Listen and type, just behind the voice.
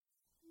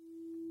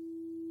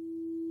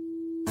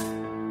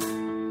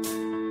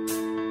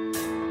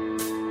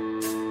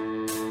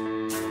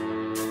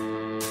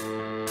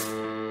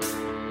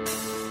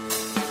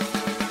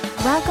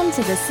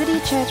Welcome to the City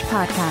Church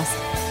Podcast.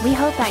 We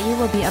hope that you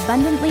will be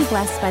abundantly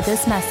blessed by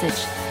this message.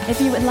 If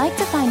you would like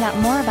to find out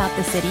more about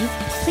the city,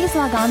 please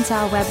log on to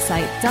our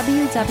website,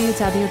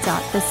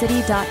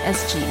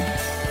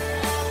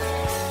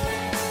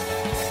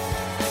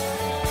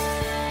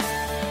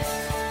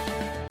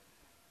 www.thecity.sg.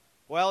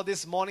 Well,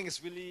 this morning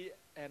is really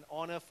an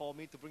honor for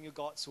me to bring you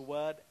God's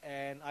Word,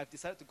 and I've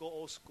decided to go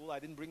old school. I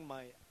didn't bring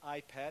my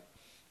iPad.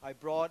 I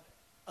brought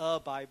a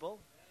Bible.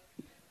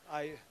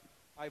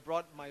 I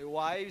brought my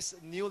wife's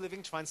New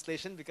Living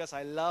Translation because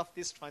I love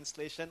this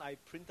translation. I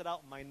printed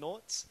out my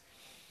notes.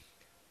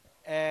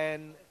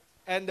 And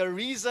the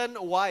reason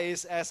why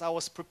is as I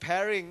was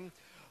preparing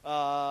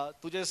to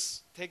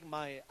just take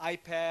my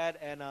iPad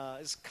and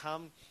just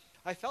come,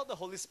 I felt the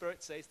Holy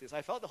Spirit says this.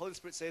 I felt the Holy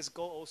Spirit says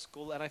go old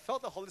school. And I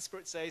felt the Holy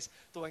Spirit says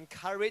to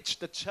encourage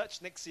the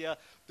church next year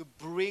to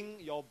bring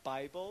your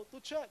Bible to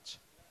church.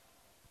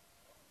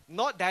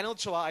 Not Daniel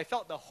Chua. I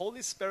felt the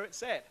Holy Spirit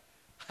said.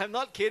 I'm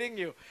not kidding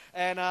you.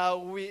 And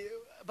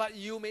but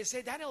you may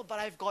say, Daniel, but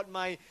I've got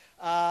my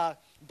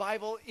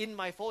Bible in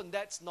my phone.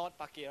 That's not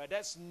pakir.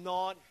 That's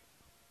not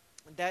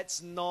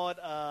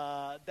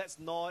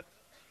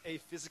a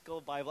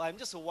physical Bible. I'm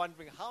just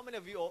wondering, how many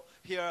of you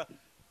here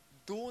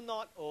do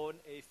not own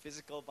a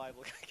physical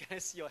Bible? Can I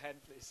see your hand,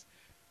 please?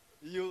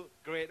 You,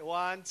 great.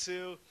 1,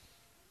 2,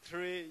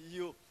 3.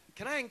 You.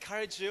 Can I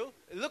encourage you?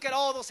 Look at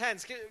all those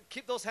hands.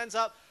 Keep those hands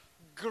up.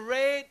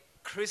 Great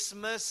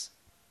Christmas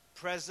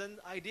present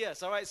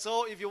ideas. All right,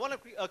 so if you want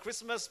a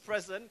Christmas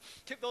present,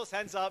 keep those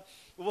hands up.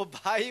 We'll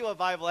buy you a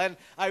Bible. And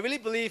I really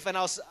believe, and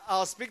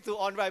I'll speak to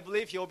Andre, I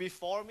believe he'll be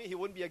for me. He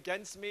wouldn't be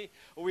against me.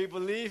 We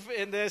believe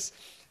in this.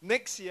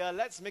 Next year,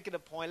 let's make it a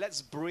point.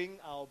 Let's bring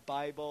our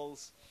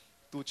Bibles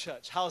to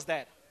church. How's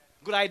that?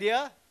 Good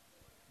idea?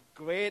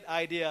 Great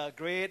idea.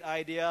 Great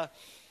idea.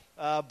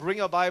 Bring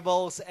your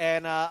Bibles.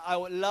 And I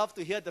would love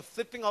to hear the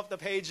flipping of the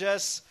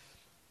pages.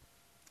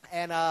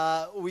 And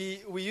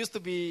we used to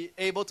be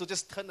able to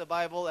just turn the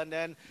Bible and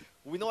then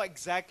we know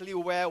exactly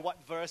what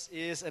verse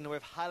is, and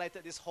we've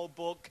highlighted this whole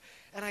book.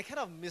 And I kind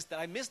of missed that.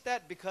 I missed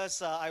that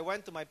because I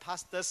went to my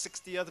pastor's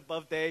 60th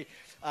birthday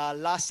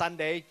last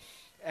Sunday,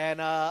 and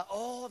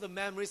all the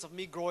memories of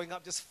me growing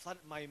up just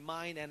flooded my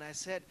mind. And I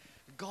said,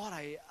 God,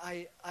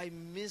 I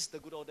miss the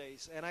good old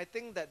days. And I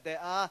think that there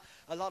are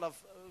a lot of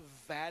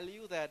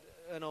value that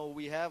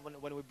we have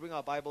when we bring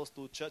our Bibles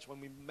to church,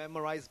 when we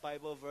memorize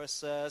Bible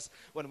verses,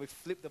 when we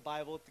flip the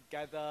Bible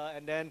together,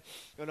 and then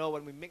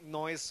when we make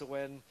noise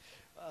when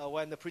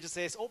the preacher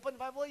says open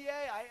Bible,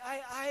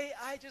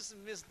 I just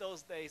miss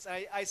those days.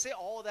 I say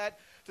all that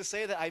to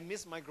say that I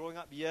miss my growing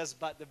up years,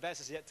 but the best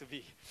is yet to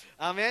be.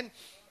 Amen.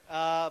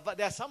 But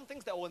there are some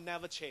things that will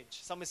never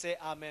change. Somebody say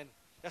amen.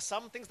 There are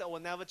some things that will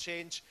never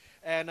change,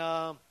 and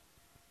one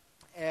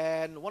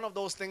of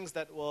those things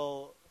that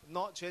will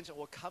not change and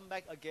will come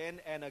back again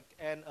and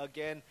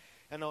again,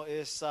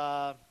 is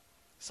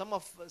some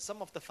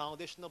of the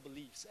foundational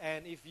beliefs.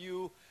 And if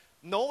you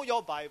know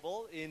your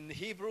Bible, in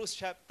Hebrews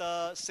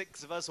chapter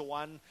 6 verse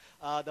 1,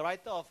 the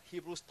writer of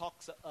Hebrews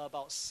talks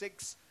about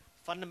 6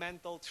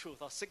 fundamental truths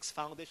or 6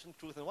 foundation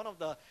truths, and one of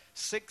the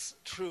 6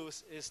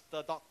 truths is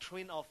the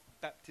doctrine of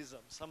baptism.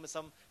 Some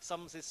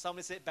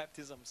say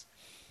baptisms.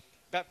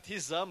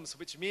 Baptisms,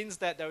 which means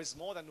that there is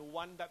more than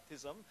one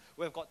baptism.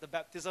 We've got the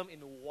baptism in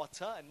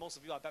water, and most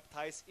of you are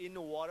baptized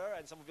in water,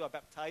 and some of you are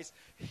baptized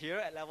here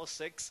at level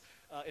 6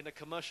 in a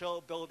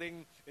commercial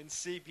building in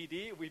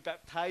CPD. We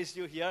baptized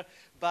you here,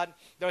 but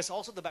there is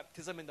also the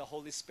baptism in the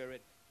Holy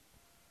Spirit.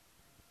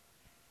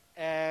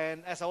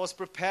 And as I was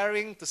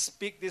preparing to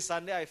speak this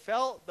Sunday, I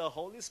felt the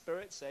Holy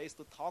Spirit says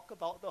to talk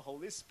about the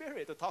Holy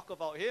Spirit, to talk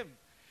about Him.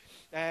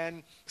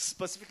 And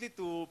specifically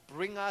to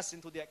bring us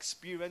into the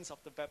experience of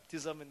the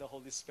baptism in the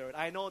Holy Spirit.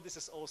 I know this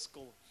is old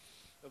school,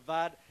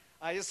 but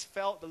I just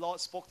felt the Lord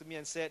spoke to me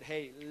and said,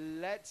 hey,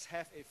 let's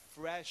have a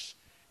fresh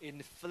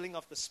infilling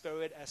of the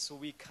Spirit as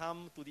we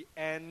come to the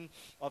end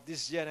of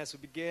this year and as we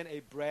begin a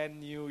brand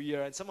new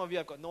year. And some of you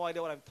have got no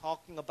idea what I'm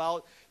talking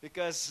about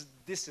because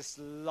this is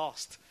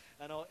lost.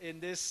 In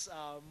this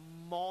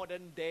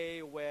modern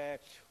day where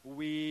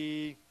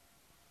we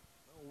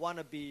want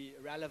to be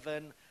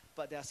relevant,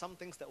 but there are some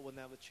things that will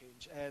never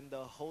change, and the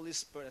Holy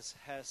Spirit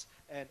has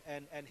and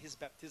His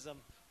baptism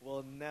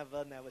will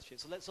never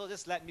change. So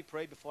just let me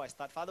pray before I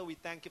start. Father, we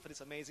thank You for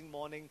this amazing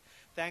morning.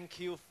 Thank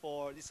You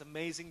for this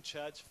amazing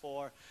church,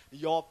 for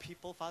Your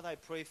people. Father, I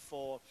pray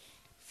for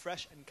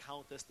fresh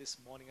encounters this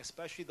morning,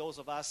 especially those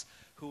of us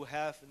who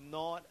have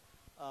not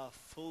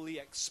fully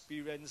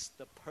experienced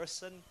the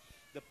person,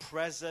 the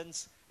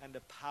presence, and the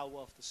power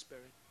of the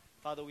Spirit.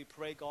 Father, we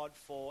pray, God,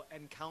 for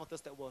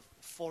encounters that will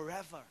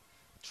forever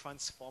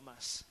transform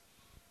us.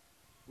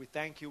 We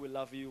thank You, we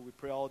love You, we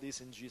pray all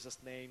this in Jesus'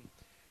 name.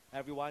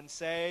 Everyone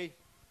say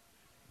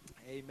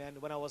amen.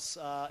 When I was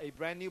a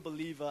brand new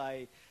believer,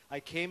 I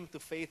came to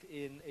faith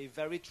in a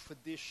very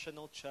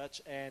traditional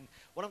church, and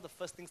one of the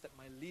first things that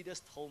my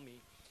leaders told me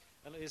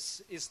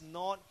is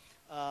not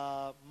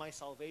my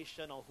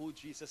salvation or who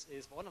Jesus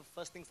is, but one of the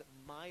first things that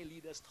my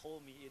leaders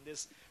told me in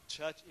this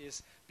church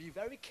is be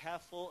very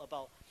careful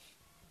about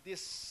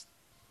this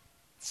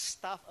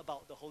stuff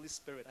about the Holy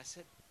Spirit. I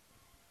said,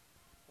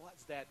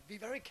 what's that? Be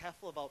very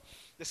careful about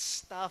the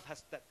stuff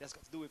that's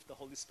got to do with the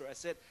Holy Spirit. I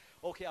said,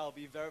 okay, I'll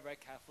be very, very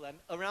careful. And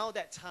around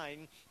that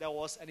time, there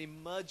was an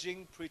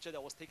emerging preacher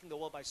that was taking the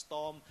world by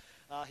storm.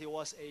 He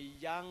was a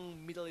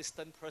young Middle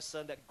Eastern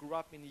person that grew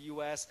up in the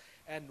U.S.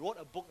 and wrote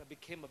a book that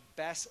became a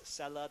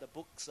bestseller. The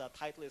book's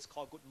title is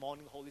called Good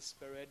Morning, Holy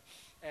Spirit.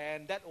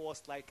 And that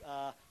was like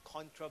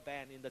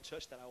contraband in the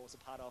church that I was a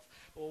part of.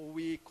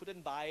 We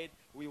couldn't buy it.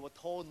 We were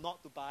told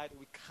not to buy it.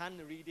 We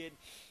can't read it.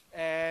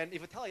 And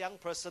if you tell a young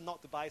person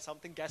not to buy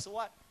something, guess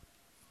what?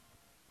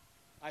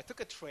 I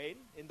took a train.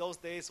 In those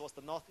days, it was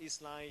the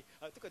Northeast Line.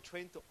 I took a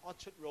train to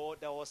Orchard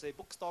Road. There was a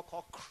bookstore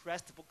called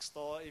Crest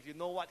Bookstore. If you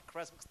know what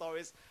Crest Bookstore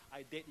is,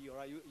 I date you,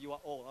 right? You are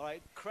old, all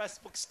right?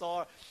 Crest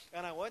Bookstore.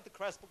 And I went to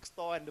Crest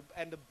Bookstore,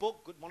 and the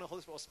book, Good Morning,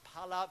 Holy Spirit, was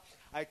piled up.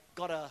 I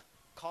got a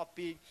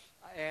copy,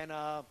 and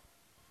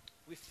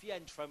with fear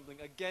and trembling,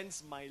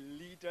 against my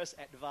leader's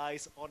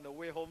advice on the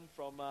way home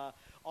from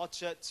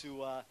Orchard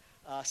to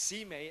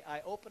Simei, I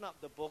opened up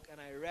the book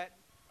and I read.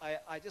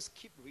 I just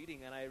keep reading,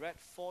 and I read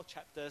 4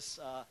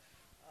 chapters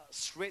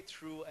straight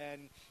through,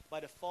 and by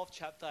the 4th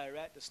chapter, I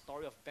read the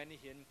story of Benny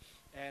Hinn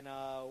and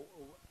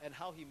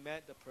how he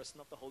met the person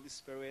of the Holy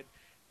Spirit,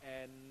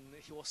 and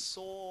he was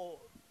so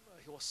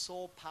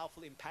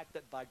powerfully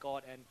impacted by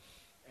God,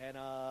 and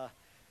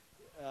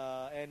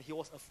he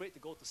was afraid to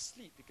go to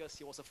sleep because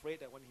he was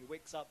afraid that when he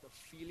wakes up, the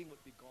feeling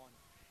would be gone.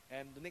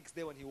 And the next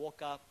day when he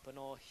woke up,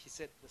 he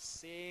said the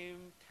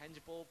same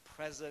tangible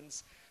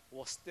presence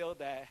was still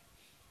there.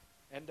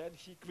 And then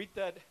he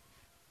greeted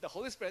the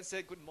Holy Spirit and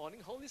said, "Good morning,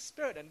 Holy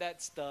Spirit," and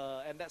that's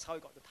how he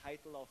got the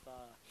title of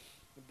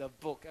the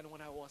book. And when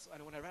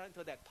I ran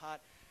into that part,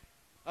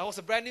 I was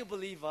a brand new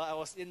believer. I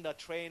was in the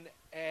train,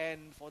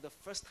 and for the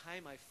first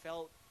time, I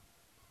felt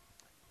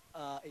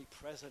a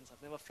presence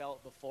I've never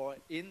felt before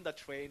in the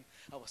train.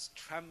 I was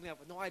trembling. I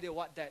had no idea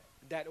what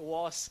that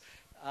was,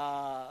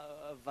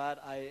 but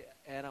I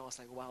was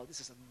like, "Wow, this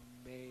is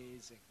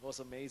amazing!" It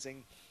was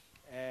amazing.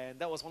 And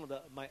that was one of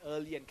my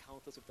early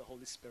encounters with the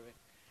Holy Spirit.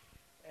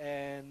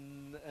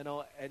 And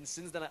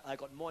since then I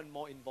got more and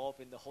more involved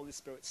in the Holy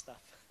Spirit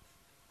stuff.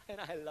 And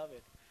I love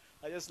it.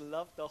 I just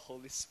love the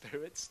Holy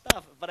Spirit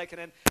stuff. But I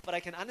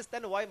can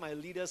understand why my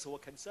leaders were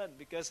concerned,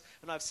 because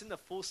I've seen the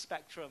full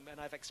spectrum, and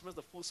I've experienced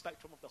the full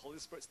spectrum of the Holy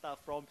Spirit stuff,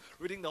 from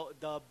reading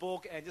the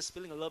book and just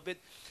feeling a little bit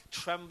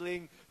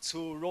trembling,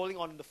 to rolling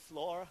on the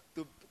floor,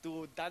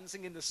 to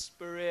dancing in the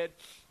Spirit,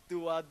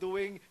 to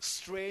doing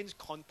strange,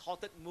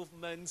 contorted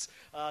movements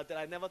that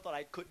I never thought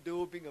I could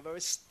do, being a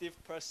very stiff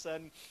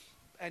person.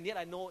 And yet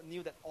I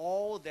knew that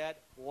all that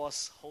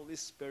was Holy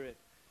Spirit.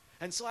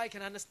 And so I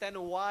can understand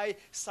why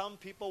some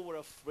people were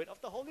afraid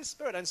of the Holy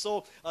Spirit. And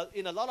so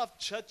in a lot of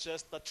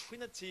churches, the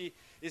Trinity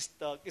is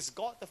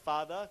God the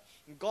Father,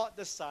 God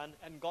the Son,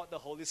 and God the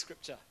Holy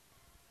Scripture.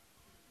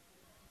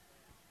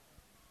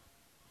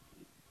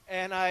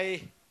 And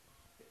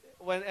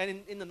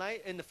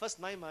in the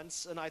first 9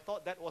 months, and I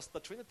thought that was the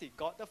Trinity: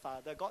 God the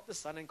Father, God the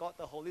Son, and God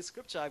the Holy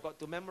Scripture. I got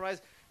to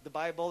memorize the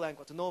Bible and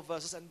got to know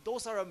verses, and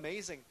those are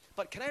amazing.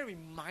 But can I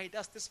remind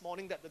us this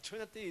morning that the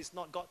Trinity is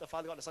not God the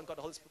Father, God the Son, God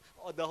the Holy Spirit,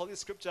 or the Holy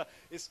Scripture.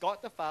 It's God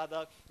the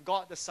Father,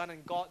 God the Son,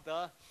 and God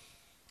the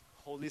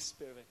Holy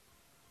Spirit.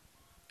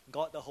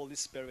 God the Holy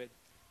Spirit.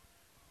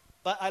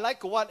 But I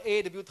like what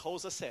A.W.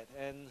 Tozer said,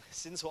 and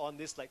since we're on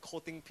this like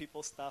quoting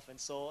people stuff, and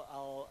so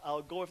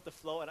I'll go with the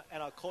flow, and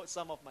I'll quote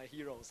some of my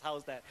heroes.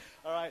 How's that?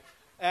 All right.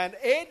 And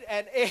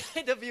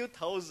A.W.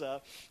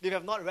 Tozer, if you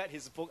have not read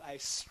his book, I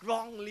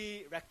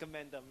strongly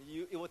recommend them.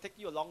 It will take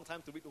you a long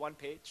time to read one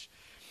page.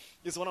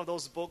 It's one of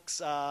those books,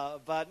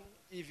 but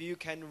if you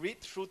can read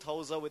through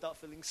Tozer without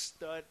feeling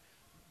stirred,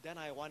 then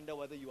I wonder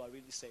whether you are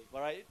really saved. All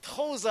right?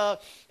 Tozer,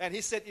 and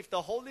he said, if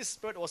the Holy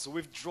Spirit was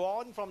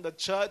withdrawn from the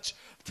church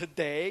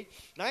today,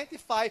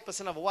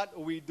 95% of what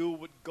we do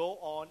would go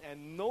on,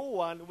 and no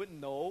one would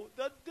know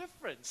the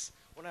difference.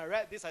 When I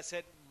read this, I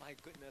said, my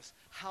goodness,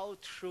 how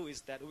true is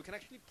that? We can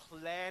actually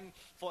plan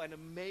for an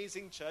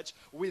amazing church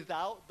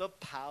without the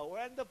power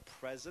and the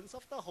presence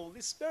of the Holy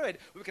Spirit.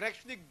 We can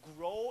actually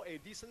grow a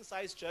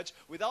decent-sized church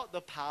without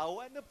the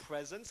power and the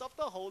presence of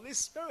the Holy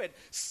Spirit.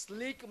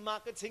 Sleek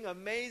marketing,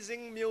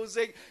 amazing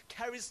music,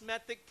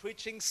 charismatic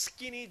preaching,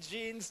 skinny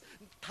jeans,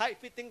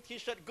 tight-fitting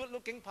t-shirt,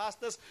 good-looking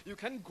pastors. You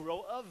can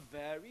grow a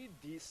very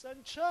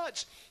decent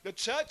church. The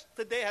church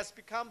today has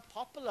become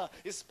popular.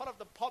 It's part of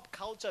the pop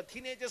culture.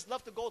 Teenagers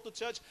love to go to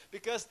church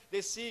because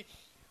they see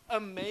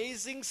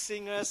amazing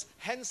singers,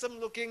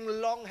 handsome-looking,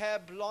 long-hair,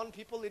 blonde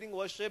people leading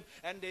worship,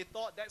 and they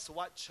thought that's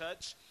what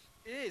church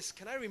is.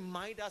 Can I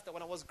remind us that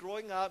when I was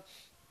growing up,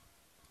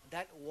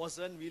 that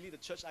wasn't really the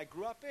church I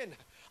grew up in.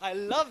 I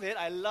love it.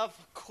 I love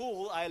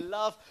cool. I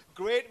love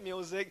great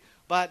music.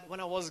 But when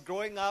I was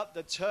growing up,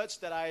 the church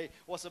that I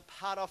was a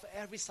part of,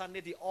 every Sunday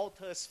the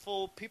altar is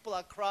full. People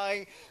are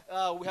crying.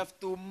 We have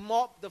to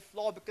mop the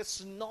floor because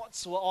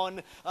snots were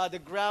on the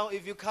ground.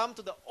 If you come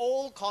to the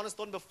old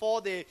Cornerstone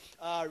before they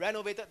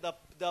renovated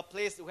the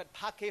place we had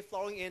parquet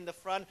flooring in the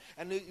front,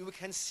 and we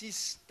can see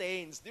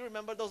stains. Do you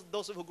remember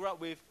those who grew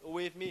up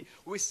with me?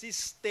 We see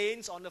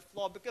stains on the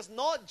floor because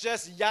not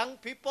just young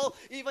people,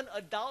 even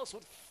adults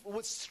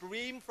would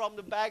scream from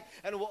the back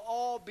and we'll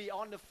all be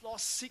on the floor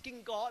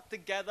seeking God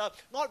together,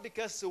 not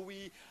because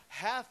we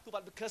have to,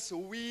 but because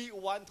we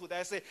want to.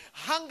 There's a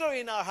hunger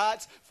in our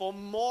hearts for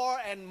more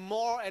and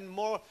more and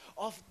more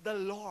of the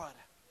Lord.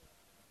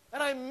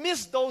 And I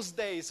miss those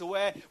days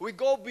where we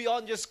go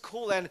beyond just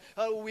school and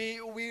we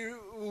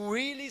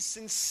really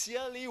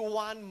sincerely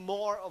want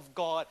more of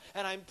God.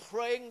 And I'm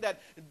praying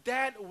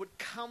that would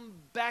come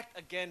back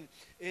again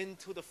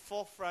into the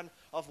forefront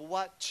of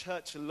what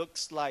church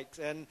looks like.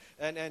 And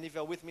if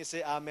you're with me,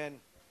 say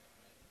amen.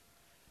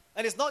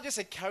 And it's not just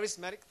a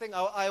charismatic thing.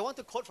 I want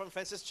to quote from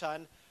Francis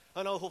Chan,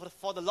 who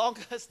for the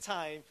longest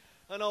time,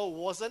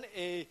 wasn't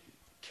a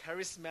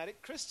charismatic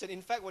Christian.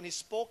 In fact, when he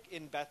spoke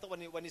in Bethel,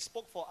 when he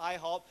spoke for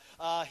IHOP,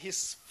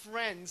 his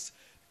friends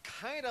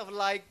kind of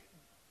like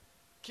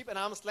keep an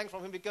arm's length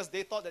from him because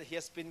they thought that he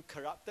has been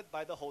corrupted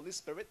by the Holy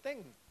Spirit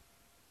thing.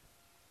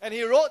 And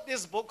he wrote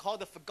this book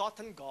called The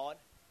Forgotten God,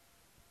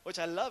 which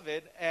I love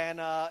it, and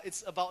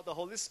it's about the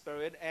Holy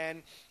Spirit.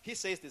 And he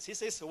says this, he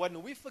says,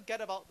 when we forget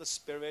about the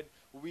Spirit,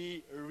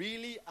 we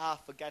really are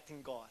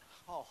forgetting God.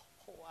 Oh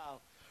wow.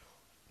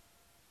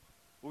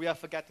 We are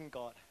forgetting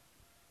God.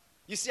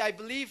 You see, I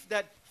believe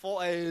that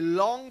for a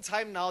long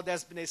time now,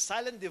 there's been a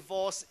silent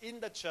divorce in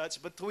the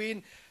church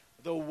between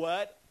the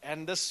Word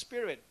and the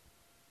Spirit.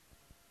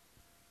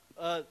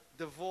 A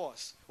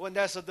divorce. When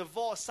there's a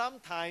divorce,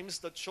 sometimes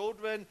the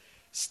children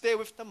stay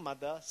with the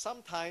mother,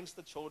 sometimes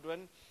the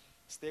children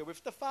stay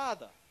with the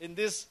father. In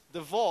this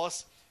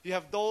divorce, you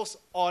have those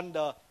on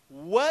the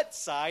Word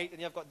side,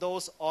 and you've got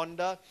those on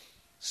the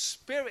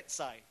Spirit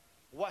side.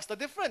 What's the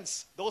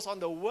difference? Those on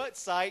the Word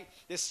side,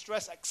 they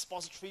stress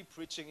expository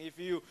preaching. If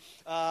you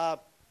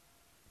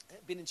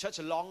been in church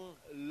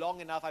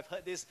long enough, I've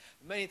heard this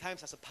many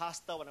times as a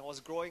pastor when I was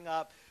growing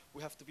up.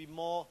 We have to be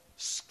more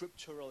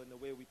scriptural in the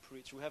way we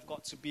preach. We have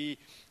got to be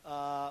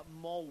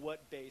more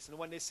word-based. And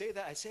when they say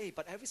that, I say,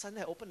 but every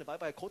Sunday I open the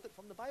Bible, I quote it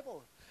from the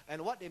Bible.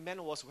 And what they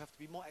meant was we have to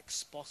be more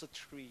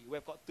expository. We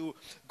have got to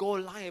go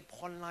line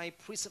upon line,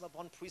 precept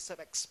upon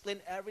precept, explain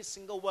every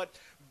single word.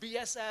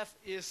 BSF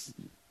is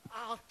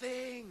our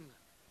thing.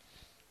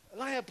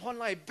 Line upon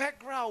line,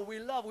 background we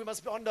love. We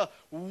must be on the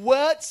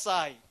Word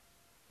side.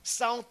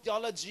 Sound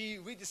theology,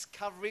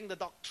 rediscovering the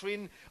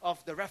doctrine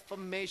of the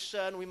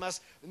Reformation. We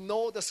must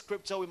know the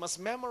Scripture. We must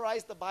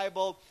memorize the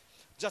Bible.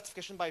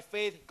 Justification by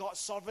faith, God's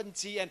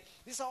sovereignty, and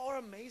these are all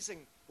amazing.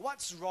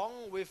 What's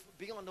wrong with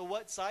being on the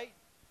Word side?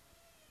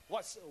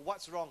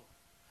 What's wrong?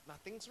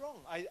 Nothing's wrong.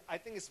 I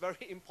think it's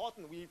very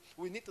important.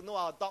 We need to know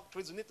our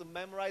doctrines. We need to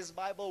memorize the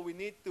Bible. We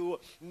need to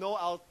know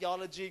our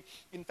theology.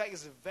 In fact,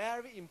 it's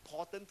very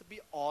important to be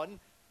on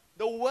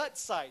the Word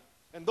side.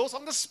 And those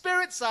on the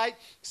Spirit side,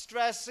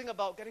 stressing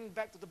about getting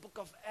back to the book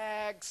of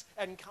Acts,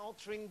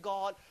 encountering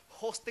God,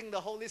 hosting the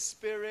Holy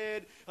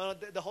Spirit.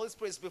 The Holy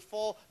Spirit is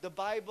before the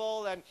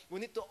Bible, and we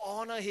need to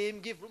honor Him,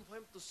 give room for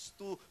Him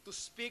to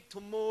speak,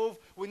 to move.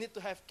 We need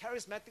to have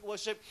charismatic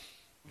worship.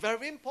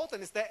 Very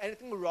important. Is there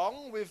anything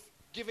wrong with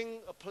giving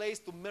a place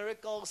to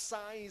miracles,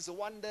 signs,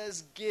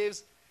 wonders,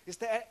 gifts? Is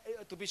there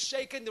to be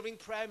shaken during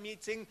prayer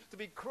meeting, to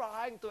be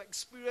crying, to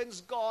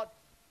experience God?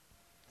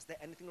 Is there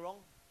anything wrong?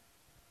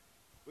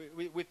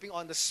 We've been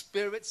on the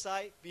Spirit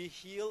side, be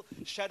healed,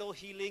 shadow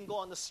healing, go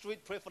on the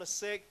street, pray for the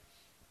sick.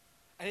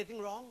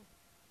 Anything wrong?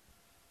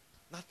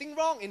 Nothing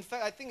wrong. In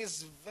fact, I think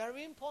it's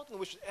very important.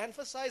 We should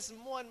emphasize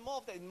more and more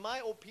of that. In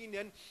my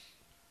opinion,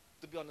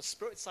 to be on the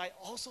Spirit side,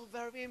 also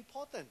very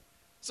important.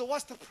 So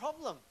what's the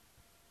problem?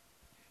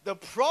 The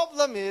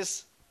problem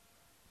is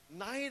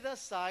neither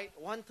side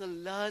want to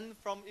learn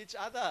from each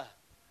other.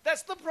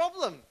 That's the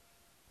problem.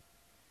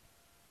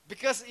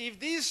 Because if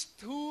these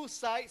two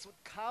sides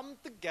would come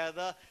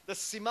together, the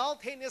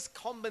simultaneous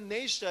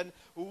combination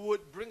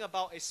would bring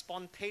about a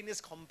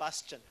spontaneous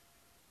combustion.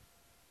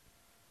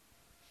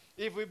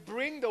 If we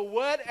bring the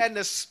Word and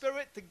the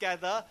Spirit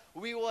together,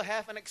 we will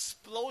have an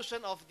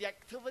explosion of the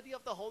activity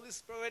of the Holy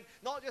Spirit,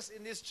 not just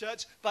in this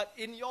church, but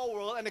in your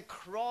world and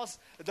across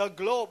the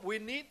globe. We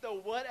need the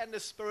Word and the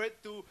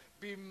Spirit to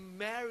be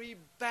married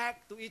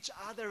back to each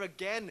other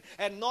again,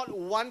 and not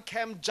one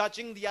camp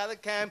judging the other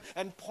camp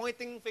and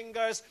pointing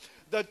fingers.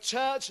 The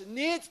church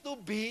needs to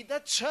be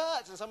the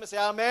church. And somebody say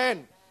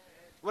amen.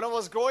 When I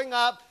was growing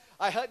up,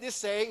 I heard this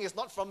saying. It's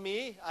not from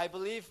me. I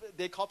believe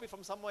they copied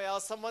from somewhere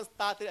else. Someone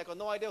started. I got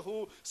no idea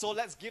who. So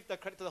let's give the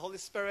credit to the Holy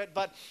Spirit.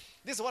 But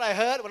this is what I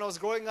heard when I was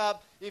growing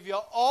up. If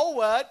you're all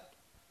Word,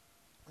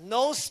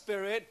 no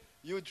Spirit,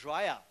 you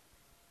dry up.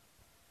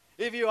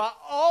 If you are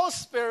all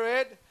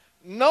Spirit,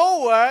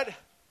 no Word,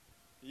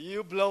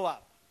 you blow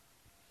up.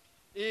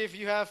 If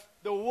you have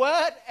the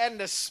Word and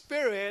the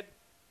Spirit,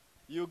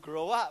 you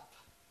grow up.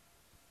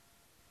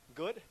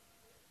 Good?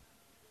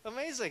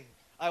 Amazing.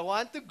 I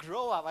want to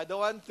grow up. I don't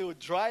want to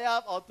dry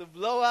up or to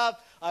blow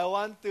up. I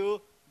want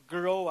to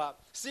grow up.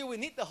 See, we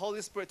need the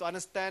Holy Spirit to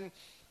understand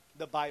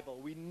the Bible.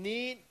 We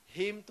need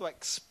him to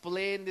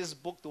explain this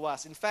book to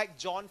us. In fact,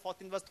 John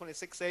 14 verse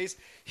 26 says,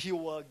 he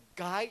will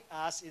guide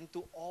us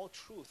into all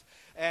truth.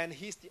 And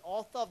he's the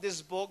author of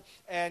this book.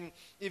 And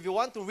if you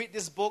want to read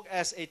this book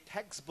as a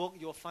textbook,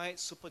 you'll find it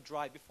super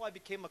dry. Before I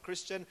became a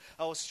Christian,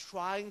 I was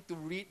trying to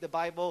read the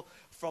Bible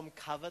from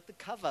cover to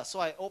cover. So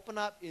I opened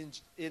up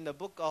in the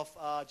book of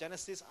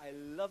Genesis. I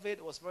love it.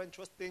 It was very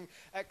interesting.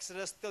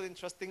 Exodus, still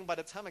interesting. By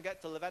the time I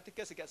get to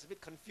Leviticus, it gets a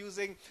bit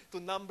confusing. To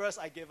Numbers,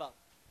 I gave up.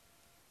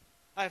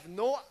 I have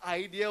no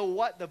idea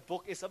what the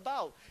book is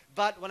about.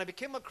 But when I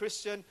became a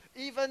Christian,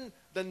 even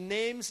the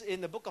names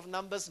in the book of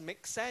Numbers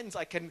make sense.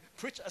 I can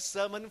preach a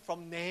sermon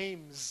from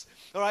names,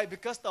 all right,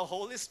 because the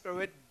Holy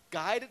Spirit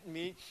guided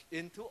me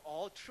into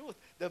all truth.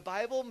 The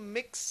Bible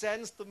makes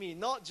sense to me,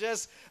 not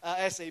just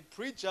as a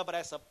preacher, but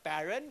as a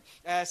parent,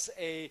 as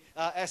a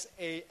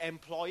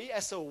employee,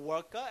 as a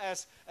worker,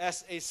 as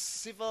a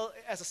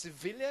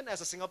civilian, as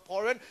a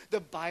Singaporean.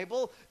 The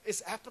Bible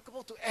is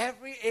applicable to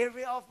every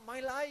area of my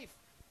life.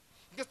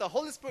 Because the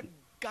Holy Spirit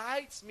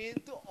guides me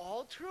into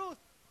all truth.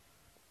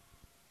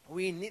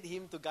 We need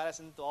him to guide us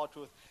into all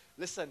truth.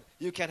 Listen,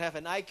 you can have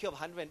an IQ of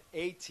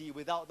 180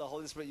 without the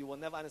Holy Spirit. You will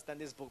never understand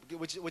this book.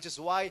 Which is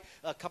why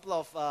a couple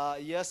of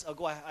years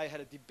ago, I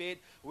had a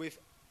debate with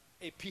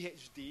a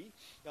PhD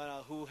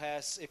who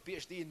has a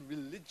PhD in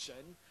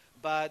religion,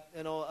 but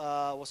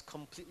was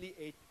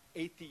completely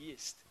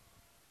atheist.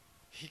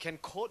 He can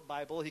quote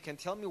Bible, he can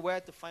tell me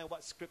where to find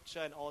what scripture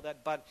and all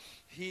that, but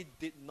he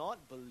did not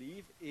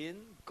believe in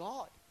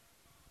God.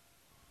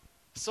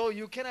 So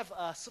you can have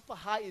a super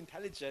high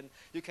intelligence,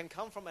 you can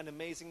come from an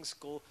amazing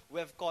school. We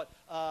have got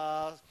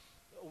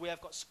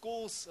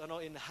schools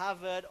in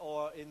Harvard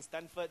or in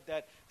Stanford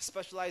that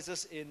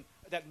specializes in,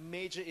 that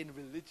major in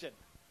religion.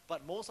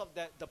 But most of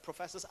the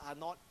professors are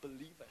not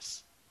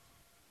believers.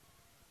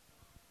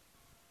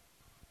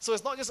 So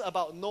it's not just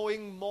about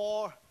knowing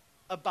more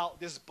about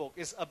this book.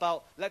 It's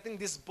about letting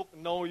this book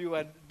know you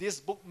and this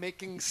book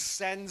making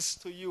sense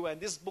to you and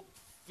this book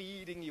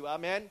feeding you.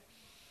 Amen?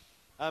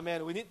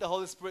 Amen. We need the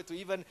Holy Spirit to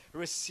even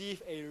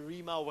receive a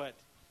Rhema word.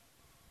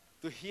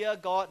 To hear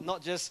God,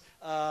 not just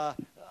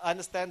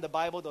understand the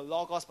Bible, the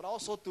Logos, but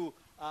also to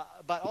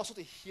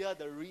hear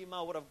the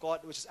Rhema word of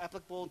God, which is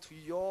applicable to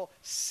your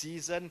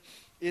season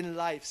in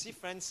life. See,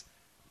 friends,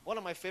 one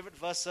of my favorite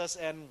verses,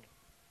 and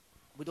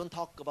we don't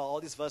talk about all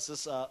these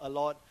verses a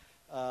lot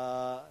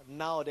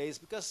nowadays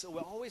because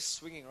we're always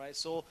swinging, right?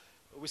 So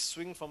we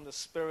swing from the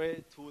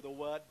Spirit to the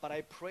Word, but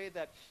I pray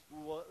that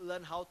we will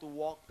learn how to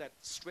walk that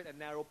straight and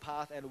narrow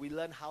path, and we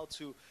learn how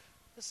to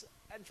just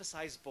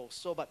emphasize both.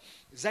 So, but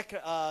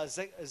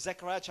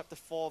Zechariah chapter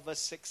 4 verse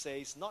 6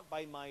 says, not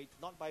by might,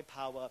 not by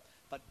power,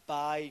 but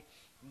by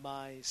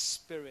my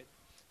Spirit,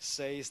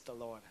 says the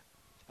Lord.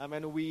 I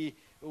mean,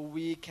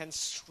 we can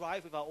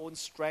strive with our own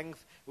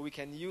strength. We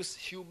can use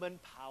human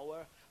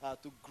power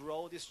to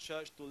grow this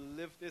church, to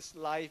live this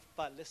life.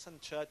 But listen,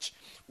 church,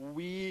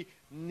 we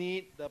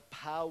need the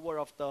power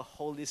of the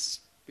Holy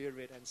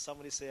Spirit. And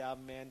somebody say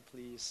amen,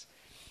 please.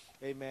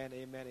 Amen,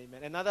 amen,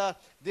 amen. Another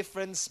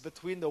difference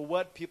between the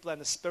Word people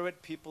and the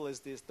Spirit people is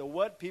this. The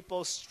Word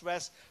people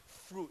stress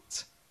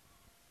fruit.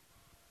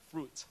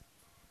 Fruit.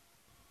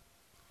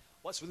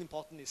 What's really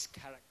important is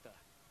character.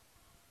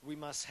 We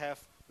must have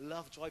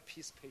love, joy,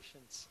 peace,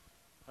 patience.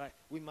 Right?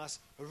 We must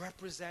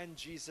represent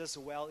Jesus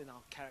well in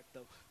our character.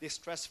 They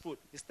stress fruit.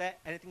 Is there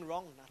anything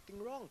wrong?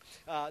 Nothing wrong.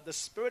 The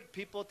Spirit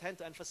people tend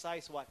to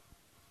emphasize what?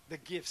 The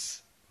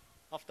gifts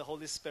of the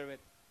Holy Spirit.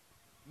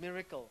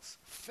 Miracles,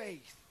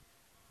 faith,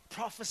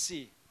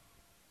 prophecy.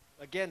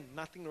 Again,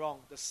 nothing wrong.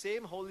 The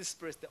same Holy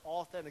Spirit is the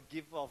author and the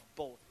giver of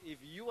both. If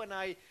you and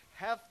I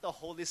have the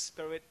Holy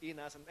Spirit in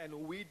us, and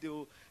we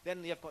do,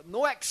 then we have got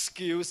no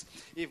excuse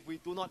if we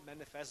do not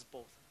manifest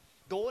both.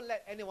 Don't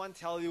let anyone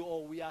tell you,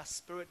 oh, we are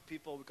Spirit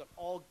people, we got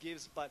all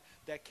gifts, but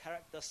their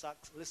character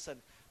sucks. Listen,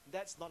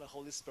 that's not a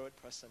Holy Spirit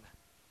person.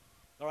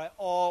 All right?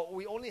 Or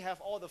we only have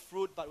all the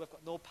fruit, but we've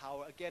got no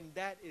power. Again,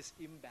 that is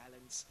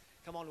imbalance.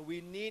 Come on,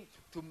 we need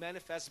to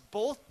manifest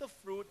both the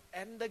fruit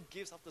and the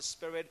gifts of the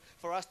Spirit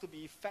for us to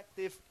be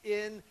effective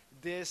in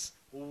this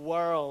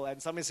world.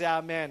 And somebody say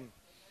amen.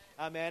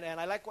 Amen. And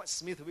I like what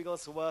Smith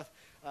Wigglesworth,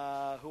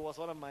 who was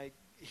one of my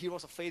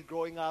heroes of faith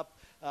growing up,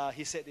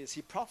 he said this.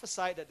 He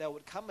prophesied that there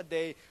would come a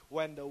day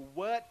when the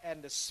Word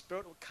and the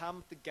Spirit would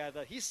come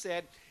together. He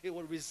said it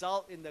will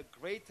result in the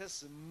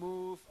greatest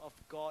move of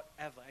God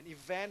ever, an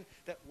event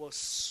that will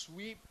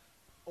sweep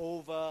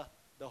over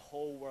the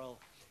whole world.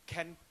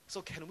 Can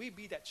we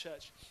be that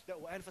church that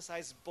will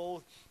emphasize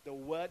both the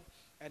Word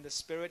and the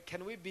Spirit?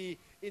 Can we be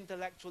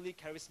intellectually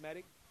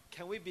charismatic?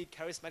 Can we be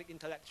charismatic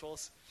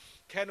intellectuals?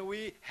 Can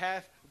we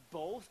have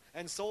both?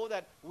 And so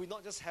that we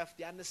not just have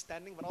the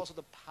understanding, but also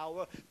the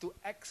power to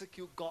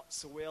execute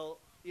God's will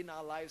in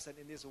our lives and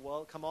in this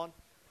world. Come on.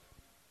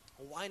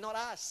 Why not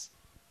us?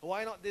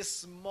 Why not this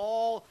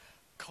small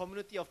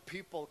community of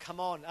people? Come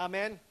on.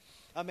 Amen.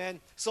 Amen.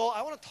 So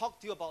I want to talk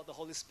to you about the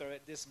Holy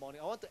Spirit this morning.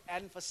 I want to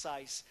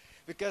emphasize,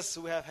 because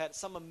we have had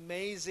some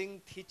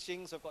amazing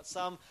teachings. We've got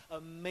some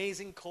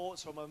amazing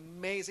quotes from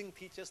amazing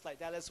teachers like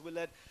Dallas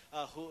Willard,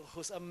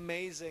 who's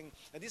amazing.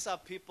 And these are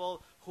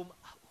people whom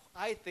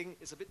I think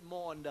is a bit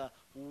more on the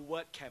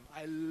word camp.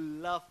 I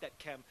love that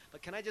camp.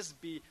 But can I just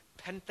be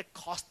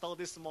Pentecostal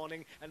this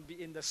morning and be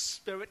in the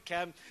spirit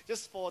camp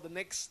just for the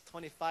next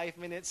 25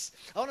 minutes?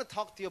 I want to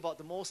talk to you about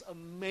the most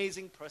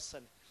amazing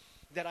person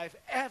that I've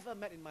ever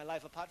met in my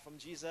life, apart from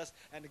Jesus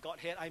and the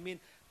Godhead. I mean,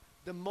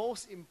 the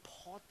most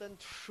important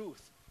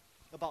truth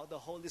about the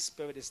Holy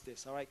Spirit is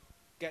this, all right?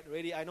 Get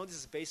ready. I know this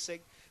is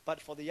basic, but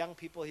for the young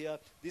people here,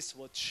 this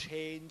will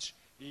change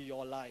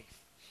your life.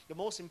 The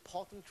most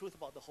important truth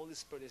about the Holy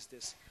Spirit is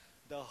this.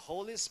 The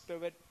Holy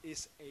Spirit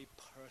is a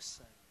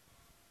person.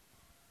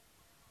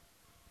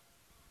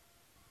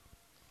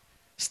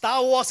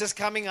 Star Wars is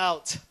coming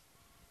out,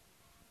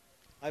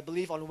 I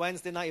believe on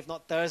Wednesday night, if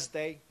not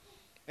Thursday.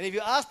 And if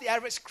you ask the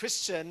average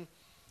Christian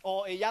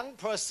or a young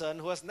person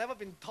who has never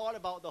been taught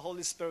about the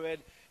Holy Spirit,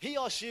 he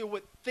or she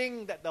would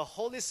think that the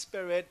Holy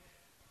Spirit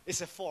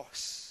is a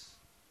force.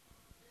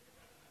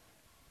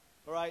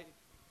 Right?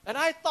 And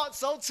I thought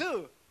so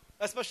too.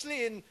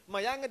 Especially in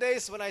my younger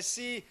days when I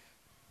see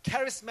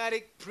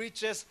charismatic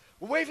preachers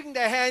waving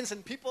their hands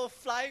and people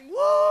flying,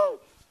 woo!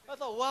 I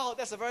thought, wow,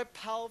 that's a very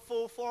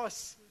powerful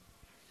force.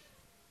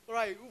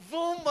 Right,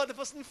 boom, but the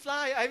person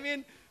fly. I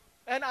mean,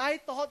 and I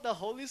thought the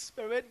Holy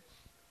Spirit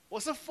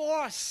was a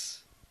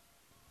force.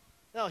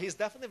 Now, he's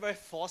definitely very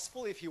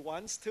forceful if he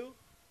wants to.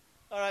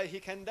 All right, he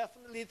can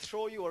definitely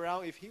throw you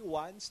around if he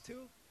wants to.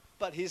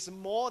 But he's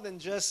more than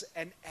just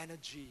an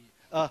energy,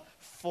 a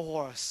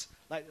force.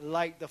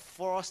 Like the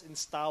force in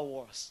Star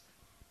Wars.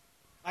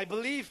 I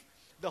believe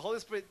the Holy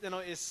Spirit,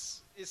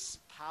 is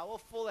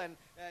powerful and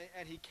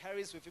he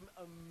carries with him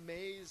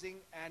amazing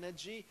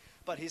energy,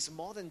 but he's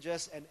more than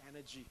just an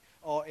energy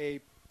or a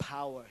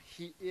power.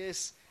 He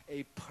is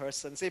a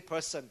person. Say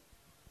person.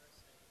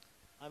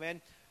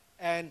 Amen.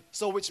 And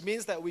so which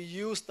means that we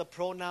use the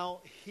pronoun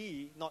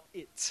he, not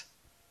it.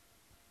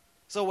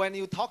 So when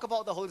you talk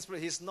about the Holy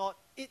Spirit, he's not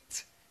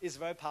it. Is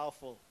very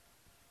powerful.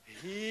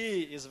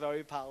 He is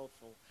very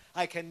powerful.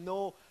 I can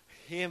know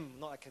him,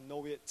 not I can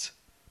know it.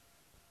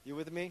 You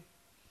with me?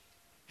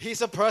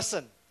 He's a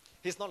person.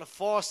 He's not a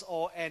force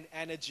or an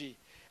energy.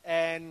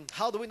 And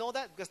how do we know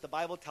that? Because the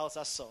Bible tells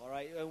us so, all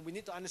right? And we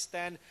need to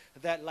understand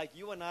that like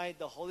you and I,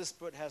 the Holy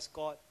Spirit has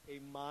got a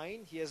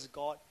mind. He has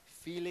got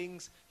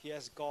feelings. He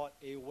has got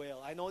a will.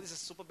 I know this is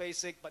super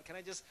basic, but can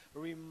I just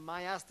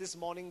remind us this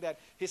morning that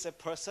he's a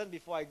person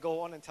before I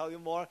go on and tell you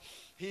more?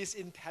 He's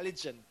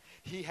intelligent.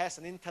 He has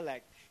an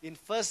intellect. In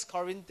 1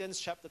 Corinthians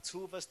chapter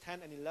 2, verse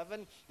 10 and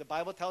 11, the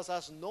Bible tells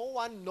us, no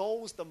one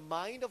knows the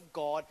mind of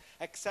God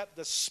except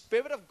the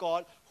Spirit of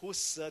God who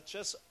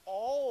searches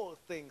all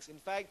things. In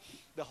fact,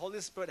 the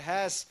Holy Spirit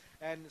has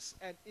and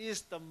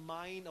is the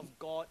mind of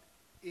God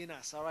in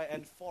us, all right,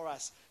 and for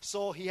us.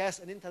 So he has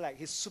an intellect.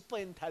 He's super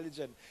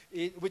intelligent,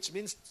 which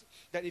means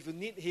that if you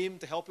need him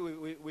to help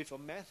you with your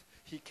math,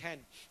 he can.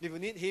 If you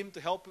need him to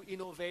help you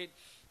innovate,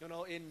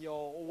 in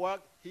your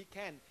work, he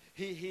can.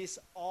 He's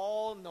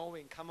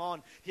all-knowing. Come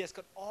on. He has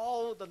got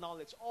all the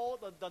knowledge. All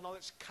the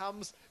knowledge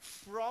comes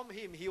from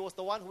him. He was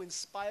the one who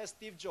inspired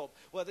Steve Jobs,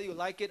 whether you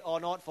like it or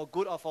not, for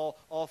good or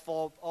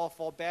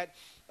for bad,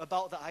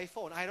 about the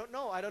iPhone. I don't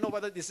know. I don't know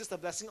whether this is a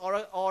blessing or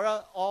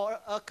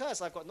a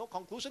curse. I've got no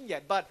conclusion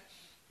yet. But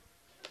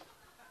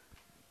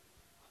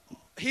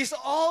he's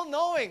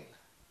all-knowing.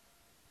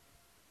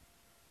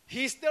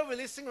 He's still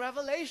releasing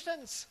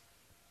revelations.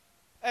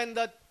 And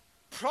the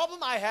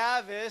problem I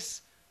have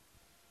is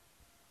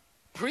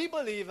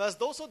pre-believers,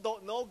 those who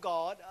don't know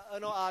God,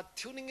 are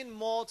tuning in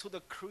more to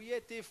the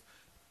creative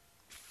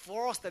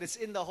force that is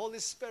in the Holy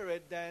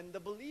Spirit than the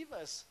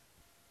believers,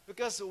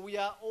 because we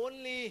are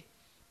only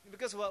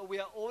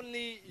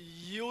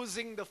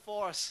using the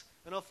force,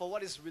 for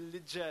what is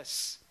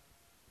religious.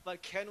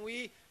 But can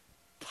we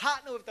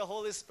partner with the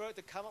Holy Spirit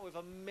to come up with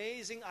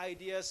amazing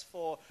ideas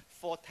for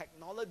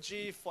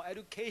technology, for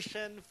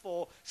education,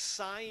 for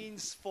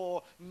science,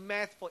 for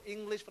math, for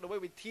English, for the way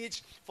we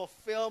teach, for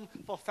film,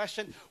 for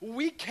fashion?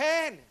 We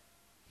can.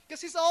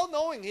 Because he's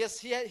all-knowing. He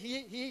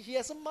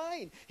has a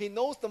mind. He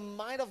knows the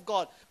mind of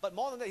God. But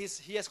more than that,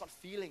 he has got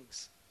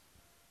feelings.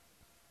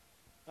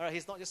 All right,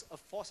 he's not just a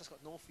force that's got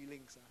no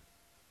feelings.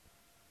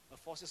 A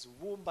force is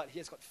womb, but he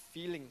has got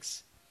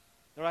feelings.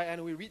 All right,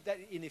 and we read that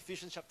in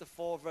Ephesians chapter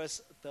 4,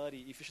 verse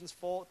 30. Ephesians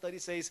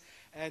 4:30 says,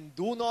 and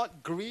do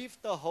not grieve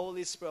the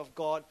Holy Spirit of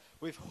God,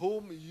 with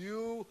whom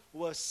you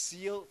were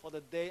sealed for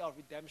the day of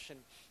redemption.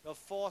 A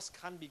force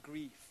can't be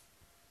grieved.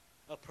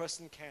 A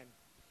person can.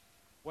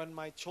 When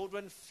my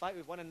children fight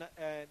with one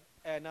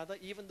another,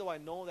 even though I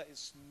know that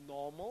it's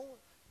normal,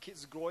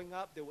 kids growing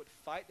up, they would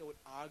fight, they would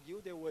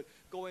argue, they would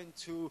go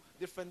into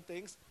different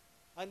things.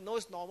 I know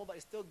it's normal, but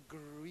it still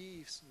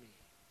grieves me.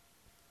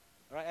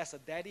 Right, as a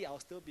daddy, I'll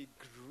still be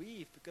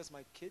grieved because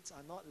my kids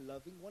are not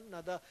loving one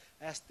another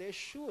as they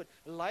should.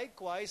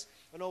 Likewise,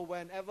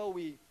 whenever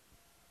we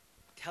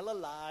tell a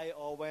lie,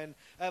 or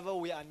whenever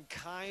we are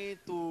unkind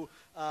to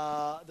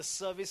the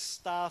service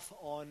staff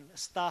on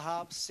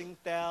StarHub,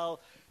 Singtel,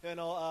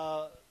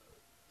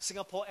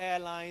 Singapore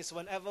Airlines,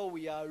 whenever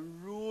we are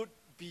rude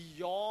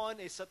beyond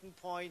a certain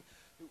point,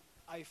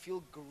 I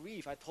feel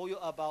grief. I told you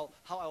about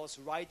how I was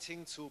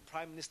writing to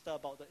Prime Minister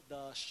about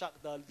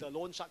the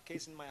loan shark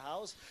case in my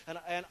house, and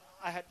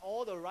I had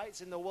all the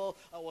rights in the world.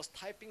 I was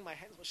typing, my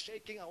hands were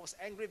shaking, I was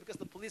angry because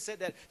the police said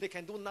that they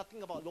can do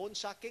nothing about loan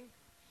sharking.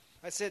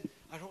 I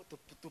wrote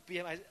to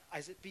PM,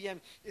 I said, PM,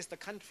 is the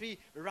country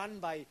run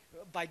by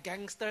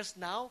gangsters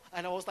now?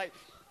 And I was like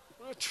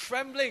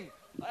trembling.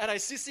 And I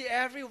CC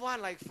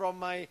everyone, like from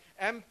my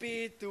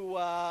MP to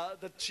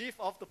the chief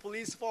of the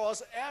police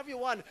force,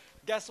 everyone.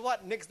 Guess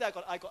what? Next day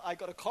I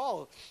got a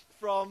call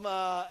from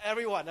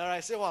everyone. And I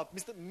said, well,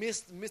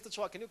 Mr.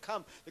 Chua, can you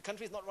come? The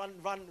country is not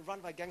run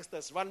by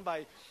gangsters, run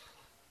by...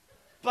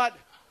 But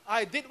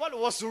I did what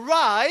was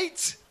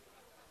right.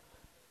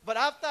 But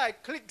after I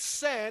clicked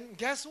send,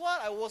 guess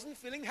what? I wasn't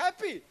feeling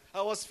happy.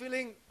 I was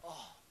feeling,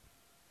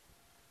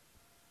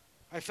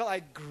 I felt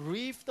I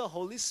grieved the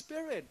Holy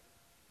Spirit.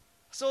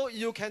 So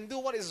you can do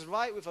what is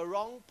right with a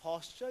wrong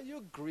posture,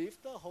 you grieve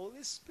the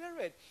Holy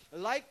Spirit.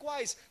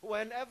 Likewise,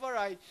 whenever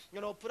I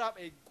put up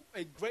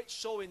a great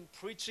show in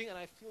preaching and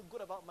I feel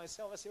good about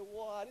myself, I say,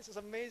 wow, this is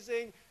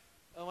amazing.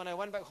 And when I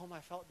went back home, I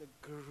felt the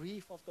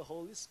grief of the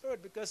Holy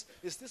Spirit, because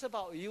is this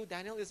about you,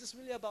 Daniel? Is this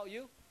really about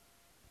you?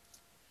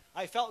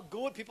 I felt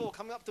good. People were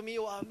coming up to me,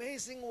 oh,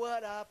 amazing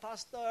word,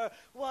 Pastor.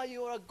 Wow,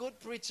 you are a good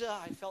preacher.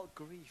 I felt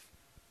grief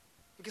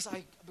because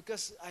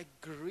I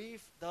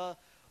grieve the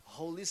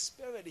Holy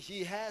Spirit.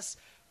 He has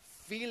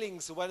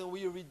feelings. When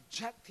we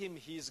reject Him,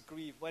 He is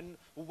grieved.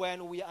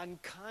 When we are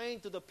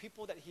unkind to the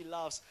people that He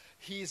loves,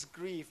 He is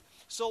grieved.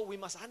 So we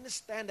must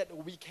understand that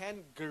we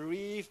can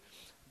grieve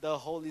the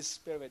Holy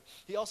Spirit.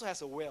 He also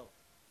has a will.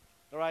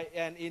 All right,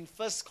 and in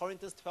 1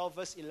 Corinthians 12,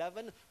 verse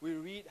 11, we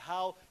read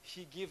how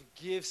He gives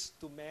gifts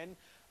to men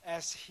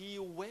as He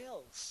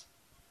wills.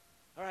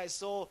 All right,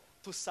 so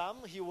to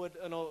some, He would,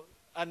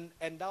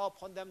 endow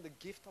upon them the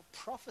gift of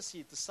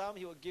prophecy. To some,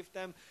 He would give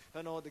them,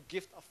 the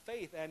gift of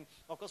faith. And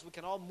of course, we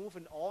can all move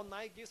in all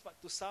 9 gifts, but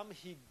to some,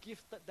 He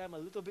gifted them a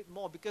little bit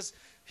more because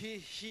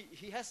He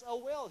has a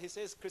will. He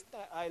says, Kristen,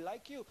 I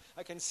like you.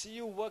 I can see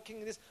you working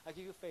in this. I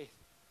give you faith.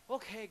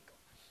 Okay,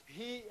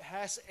 He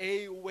has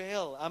a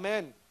will.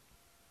 Amen.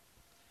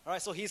 All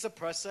right, so He's a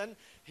person.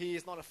 He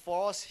is not a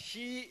force.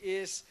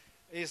 He's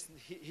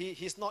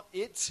not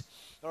it.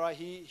 All right,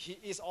 He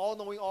is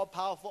all-knowing,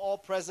 all-powerful,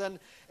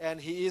 all-present,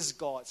 and He is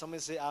God.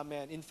 Somebody say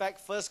amen. In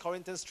fact, 1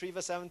 Corinthians 3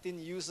 verse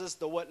 17 uses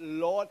the word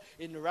Lord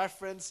in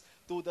reference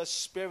to the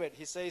Spirit.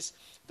 He says,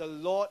 the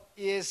Lord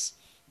is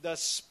the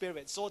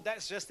Spirit. So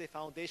that's just the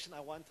foundation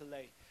I want to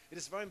lay. It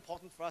is very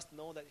important for us to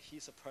know that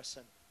He's a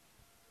person.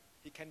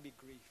 He can be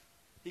grieved.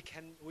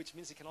 Which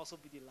means He can also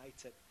be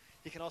delighted.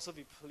 He can also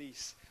be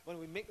pleased. When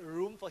we make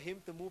room for Him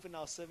to move in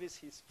our service,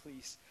 He is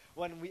pleased.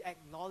 When we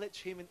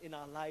acknowledge Him in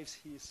our lives,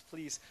 He is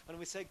pleased. When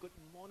we say, good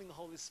morning,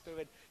 Holy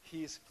Spirit,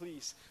 He is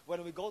pleased.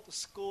 When we go to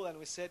school and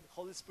we said,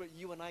 Holy Spirit,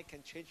 you and I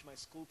can change my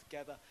school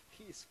together,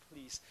 He is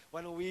pleased.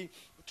 When we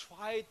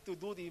try to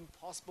do the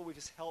impossible with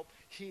His help,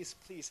 He is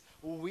pleased.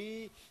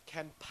 We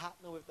can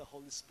partner with the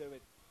Holy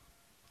Spirit.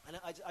 And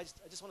I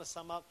just want to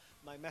sum up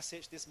my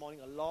message this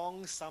morning, a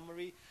long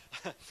summary,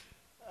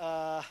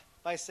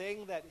 by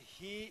saying that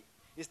He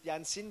is the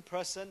unseen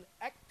person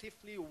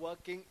actively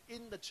working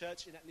in the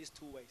church in at least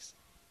 2 ways.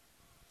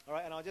 All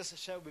right, and I'll just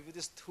share with you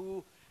these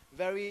 2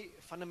 very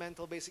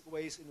fundamental, basic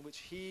ways in which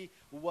He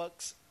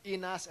works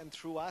in us and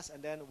through us,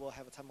 and then we'll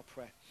have a time of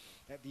prayer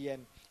at the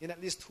end. In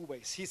at least 2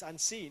 ways. He's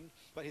unseen,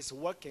 but He's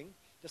working,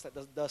 just like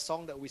the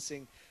song that we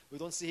sing. We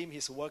don't see Him,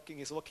 He's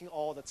working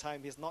all the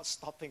time. He's not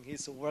stopping,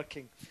 He's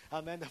working.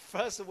 Amen. The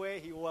first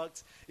way He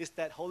works is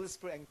that Holy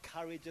Spirit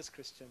encourages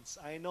Christians.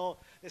 I know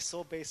it's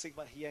so basic,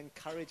 but He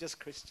encourages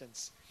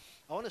Christians.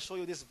 I want to show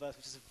you this verse,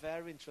 which is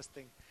very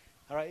interesting.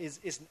 All right, it's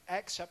in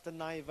Acts chapter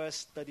 9,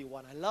 verse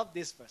 31. I love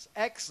this verse.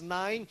 Acts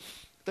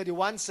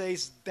 9:31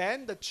 says,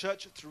 then the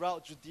church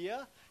throughout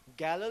Judea,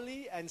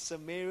 Galilee, and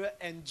Samaria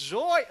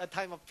enjoyed a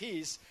time of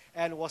peace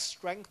and was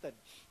strengthened,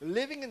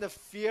 living in the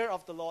fear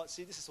of the Lord.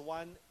 See, this is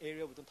one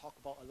area we don't talk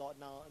about a lot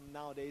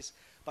nowadays,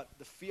 but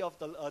the fear of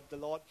the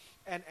Lord,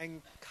 and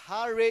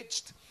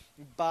encouraged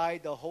by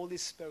the Holy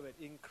Spirit,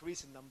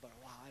 increase in number.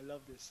 Wow, I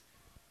love this.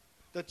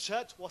 The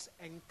church was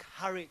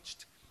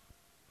encouraged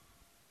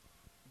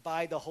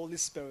by the Holy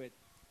Spirit.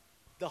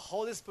 The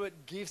Holy Spirit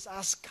gives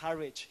us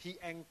courage. He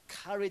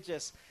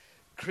encourages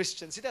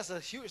Christians. See, there's a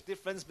huge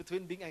difference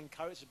between being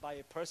encouraged by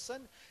a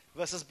person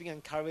versus being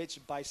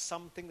encouraged by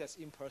something that's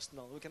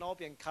impersonal. We can all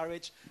be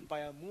encouraged by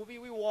a movie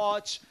we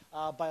watch,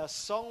 by a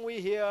song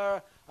we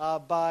hear,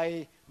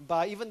 by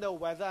even the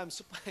weather. I'm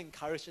super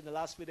encouraged in the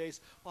last few days.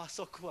 Wow,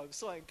 so cool. I'm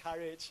so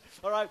encouraged.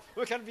 All right,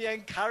 we can be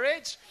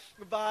encouraged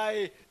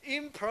by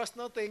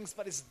impersonal things,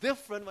 but it's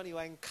different when you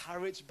are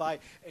encouraged by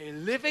a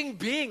living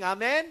being.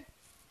 Amen?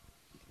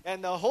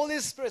 And the Holy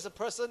Spirit is a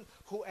person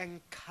who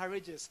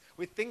encourages.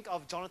 We think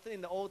of Jonathan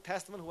in the Old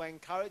Testament who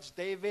encouraged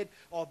David,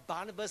 or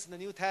Barnabas in the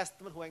New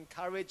Testament who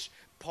encouraged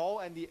Paul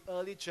and the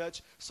early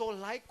church. So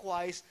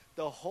likewise,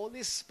 the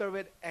Holy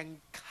Spirit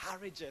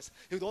encourages.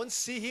 You don't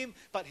see him,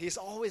 but he's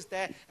always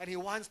there and he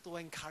wants to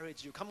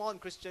encourage you. Come on,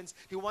 Christians.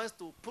 He wants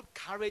to put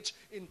courage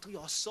into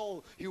your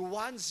soul. He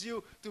wants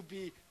you to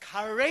be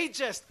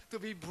courageous, to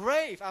be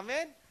brave.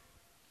 Amen?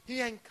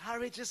 He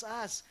encourages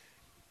us.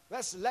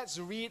 Let's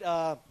read...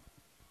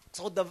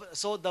 So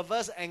the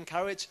verse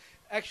encourage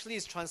actually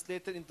is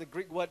translated into the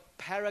Greek word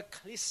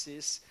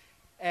paraklesis,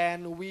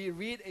 and we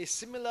read a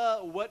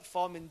similar word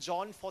form in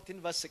John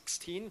 14 verse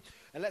 16.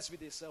 And let's read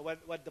this.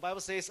 What the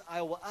Bible says,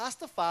 I will ask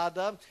the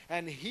Father,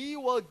 and he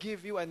will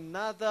give you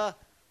another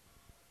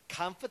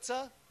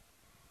comforter.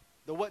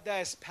 The word there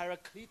is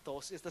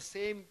parakletos. It's the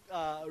same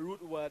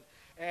root word,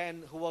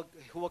 and who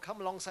will come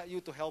alongside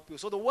you to help you.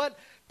 So the word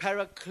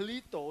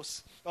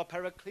parakletos or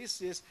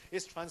paraklesis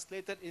is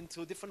translated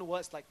into different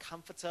words like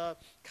comforter,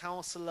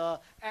 counselor,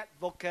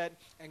 advocate,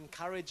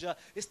 encourager.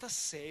 It's the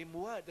same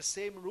word, the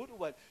same root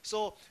word.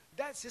 So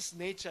that's his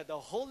nature. The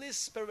Holy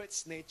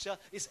Spirit's nature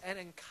is an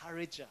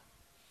encourager.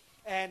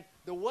 And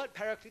the word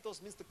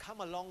parakletos means to come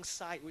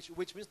alongside,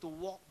 which means to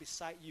walk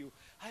beside you.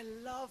 I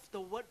love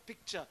the word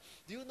picture.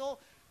 Do you know,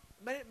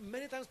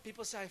 many times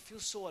people say, I feel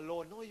so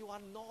alone. No, you are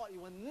not.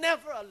 You are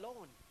never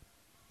alone.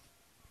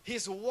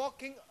 He's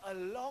walking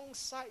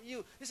alongside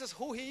you. This is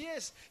who he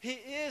is.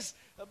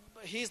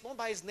 He's known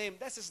by his name.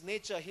 That's his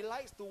nature. He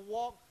likes to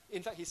walk.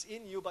 In fact, he's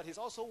in you, but he's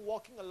also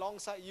walking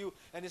alongside you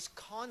and is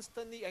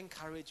constantly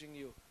encouraging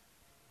you.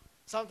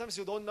 Sometimes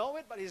you don't know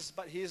it, but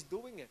he is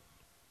doing it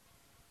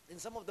in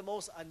some of the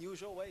most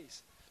unusual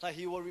ways. Like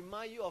he will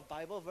remind you of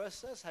Bible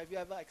verses. Have you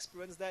ever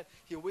experienced that?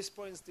 He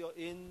whispers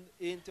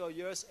into your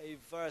ears a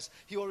verse.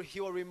 He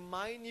will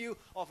remind you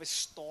of a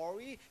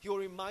story. He will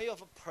remind you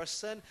of a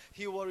person.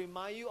 He will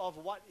remind you of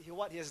what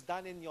he has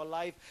done in your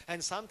life.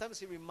 And sometimes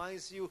he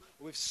reminds you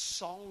with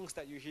songs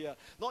that you hear.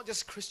 Not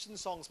just Christian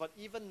songs, but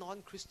even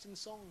non-Christian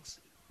songs.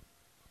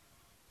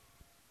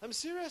 I'm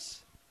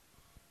serious.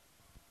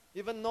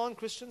 Even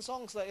non-Christian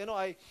songs. Like,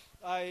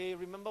 I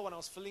remember when I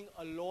was feeling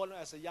alone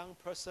as a young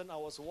person, I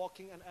was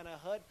walking and I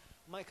heard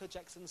Michael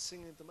Jackson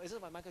sing into my... Is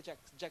it by Michael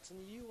Jackson?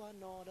 You are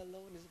not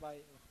alone. Is it by...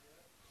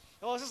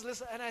 I was just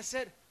listening and I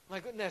said,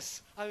 my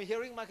goodness, I'm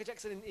hearing Michael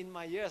Jackson in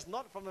my ears,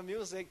 not from the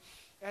music.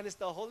 And it's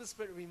the Holy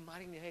Spirit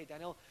reminding me, hey,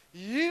 Daniel,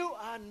 you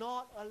are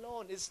not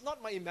alone. It's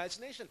not my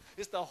imagination.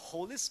 It's the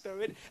Holy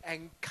Spirit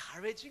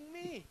encouraging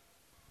me.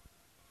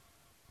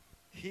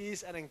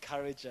 He's an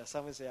encourager.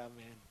 Someone say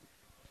amen.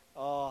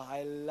 Oh,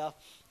 I love,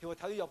 he will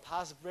tell you your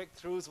past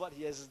breakthroughs, what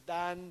he has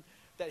done,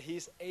 that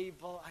he's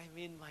able. I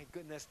mean, my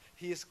goodness,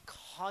 he is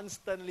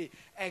constantly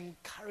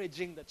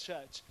encouraging the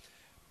church.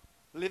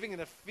 Living in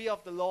the fear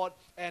of the Lord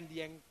and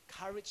the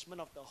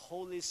encouragement of the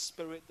Holy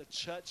Spirit, the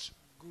church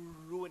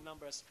grew in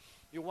numbers.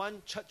 You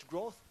want church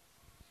growth?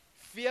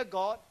 Fear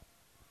God,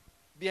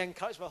 be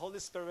encouraged by the Holy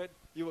Spirit,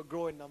 you will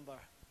grow in number.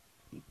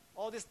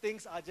 All these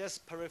things are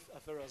just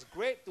peripherals.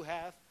 Great to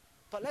have,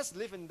 but let's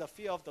live in the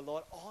fear of the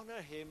Lord,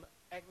 honor him,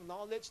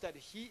 acknowledge that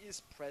he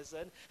is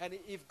present, and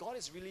if God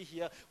is really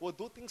here, we'll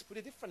do things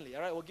pretty differently.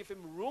 All right, we'll give him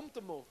room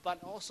to move,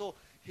 but also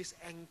his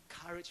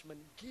encouragement.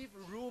 Give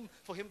room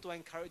for him to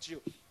encourage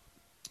you,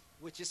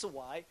 which is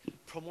why,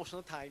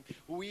 promotional time,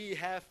 we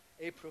have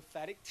a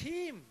prophetic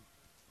team.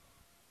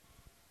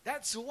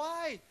 That's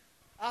why.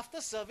 After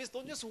service,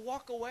 don't just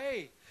walk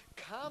away.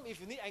 Come if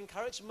you need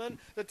encouragement.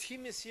 The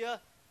team is here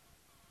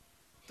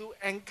to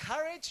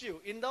encourage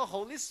you in the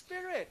Holy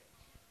Spirit.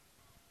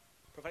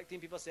 Prophetic team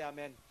people say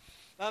amen.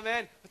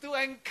 Amen. To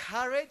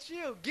encourage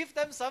you. Give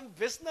them some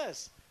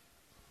business.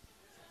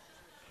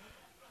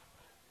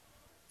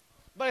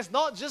 But it's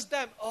not just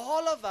them.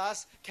 All of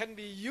us can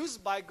be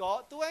used by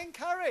God to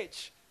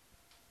encourage.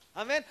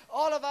 Amen.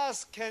 All of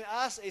us can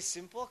ask a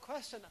simple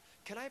question.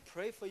 Can I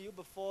pray for you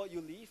before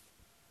you leave?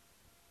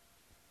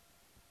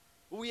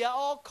 We are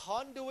all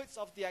conduits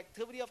of the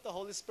activity of the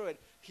Holy Spirit.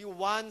 He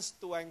wants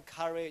to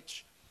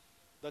encourage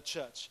the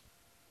church.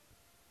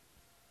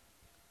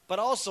 But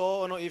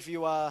also, if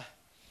you are,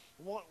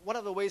 one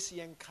of the ways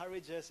he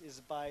encourages is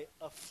by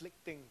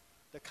afflicting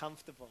the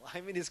comfortable. I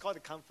mean, he's called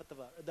the comforter,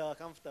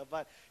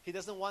 but he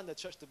doesn't want the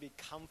church to be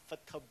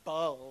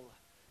comfortable.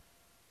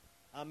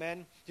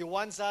 Amen. He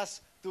wants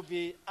us to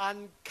be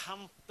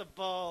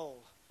uncomfortable.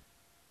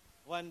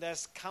 When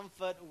there's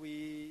comfort,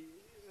 we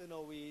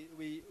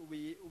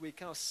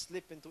kind of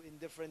slip into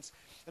indifference.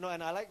 And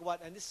I like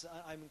and this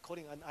I'm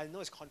quoting, and I know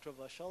it's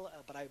controversial,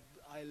 but I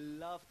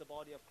love the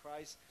body of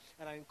Christ,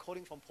 and I'm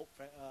quoting from Pope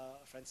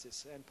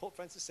Francis. And Pope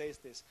Francis says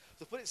this.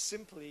 To put it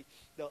simply,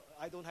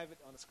 I don't have it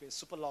on the screen, it's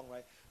super long,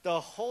 right? The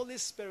Holy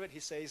Spirit, he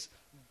says,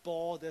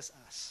 bothers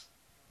us.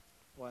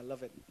 Oh, I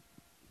love it.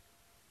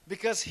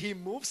 Because he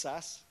moves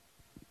us,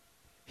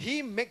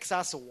 he makes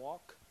us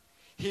walk,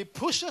 he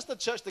pushes the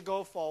church to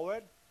go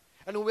forward,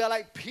 and we are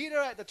like Peter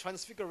at the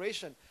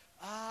Transfiguration.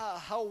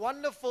 How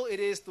wonderful it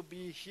is to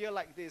be here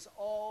like this,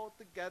 all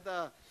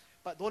together.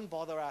 But don't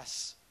bother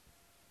us.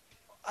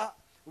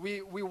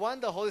 we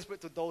want the Holy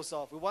Spirit to doze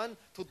off. We want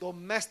to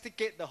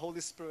domesticate the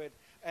Holy Spirit,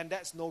 and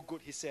that's no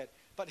good, he said.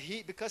 But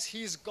because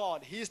he's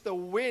God, he's the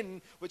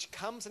wind which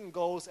comes and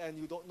goes and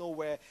you don't know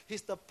where.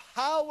 He's the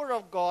power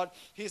of God.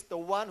 He's the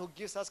one who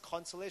gives us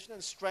consolation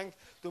and strength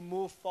to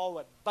move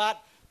forward.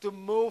 But to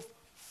move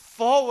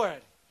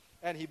forward,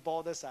 and he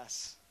bothers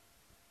us.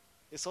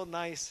 It's so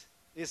nice.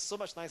 It's so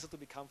much nicer to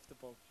be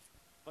comfortable.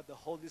 But the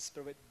Holy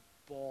Spirit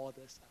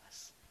bothers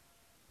us.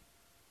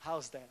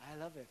 How's that? I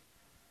love it.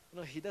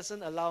 He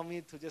doesn't allow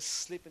me to just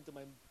slip into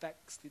my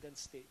backslidden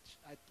stage.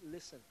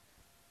 Listen.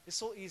 It's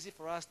so easy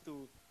for us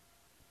to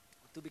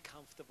be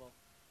comfortable.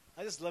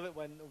 I just love it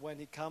when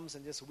he comes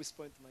and just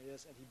whispers into my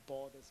ears and he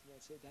bothers me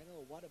and say,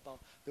 Daniel, what about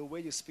the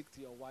way you speak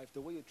to your wife, the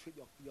way you treat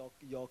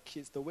your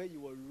kids, the way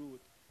you were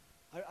rude?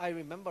 I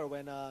remember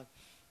when I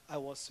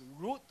was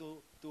rude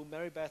to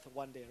Mary Beth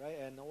one day, right?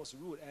 And I was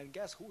rude. And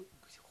guess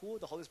who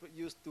the Holy Spirit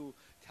used to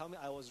tell me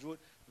I was rude?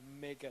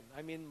 Megan.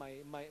 I mean, my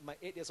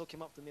 8 years old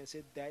came up to me and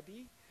said,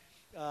 Daddy,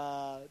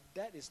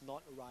 that is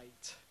not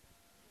right.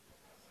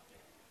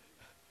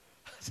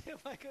 I said,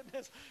 my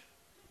goodness,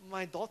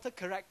 my daughter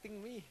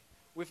correcting me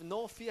with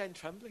no fear and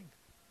trembling.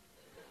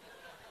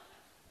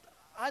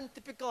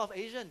 Untypical of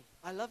Asian.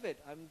 I love it.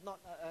 I'm not,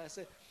 I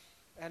say,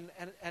 and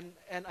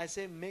I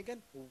say,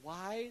 Megan,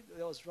 why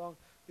that was wrong?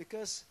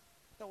 Because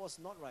that was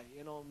not right.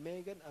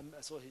 Megan,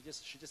 so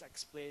she just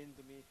explained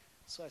to me.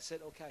 So I said,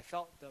 okay, I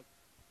felt the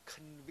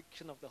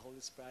conviction of the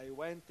Holy Spirit. I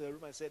went to the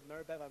room and said,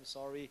 Mary Beth, I'm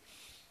sorry.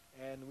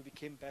 And we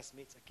became best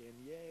mates again.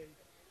 Yay.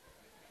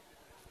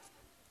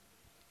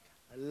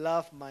 I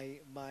love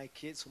my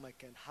kids whom I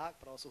can hug,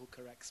 but also who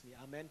corrects me.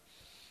 Amen.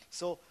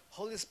 So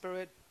Holy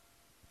Spirit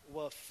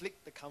will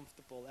afflict the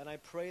comfortable. And I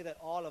pray that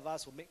all of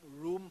us will make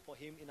room for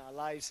him in our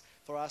lives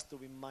for us to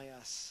remind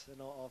us,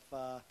 of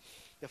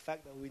the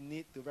fact that we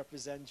need to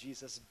represent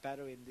Jesus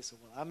better in this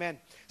world. Amen.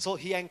 So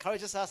he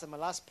encourages us, and my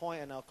last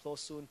point, and I'll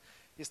close soon,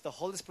 is the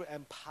Holy Spirit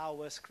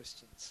empowers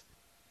Christians.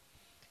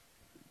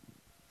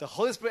 The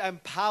Holy Spirit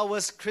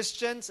empowers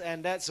Christians,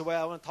 and that's where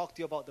I want to talk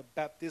to you about the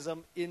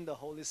baptism in the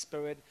Holy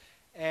Spirit.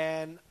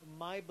 And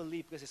my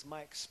belief, because it's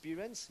my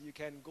experience, you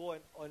can go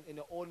in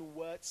your own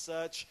word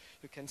search,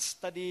 you can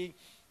study,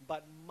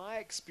 but my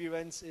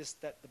experience is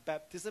that the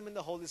baptism in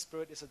the Holy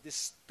Spirit is a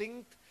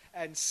distinct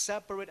and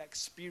separate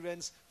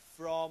experience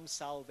from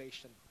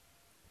salvation.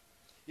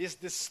 It's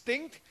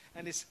distinct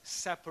and it's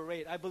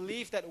separate. I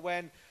believe that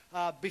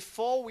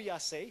before we are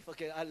saved,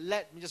 okay,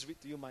 let me just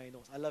read to you my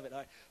notes. I love it. All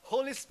right.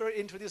 Holy Spirit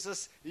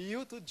introduces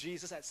you to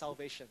Jesus at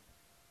salvation.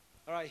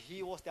 All right,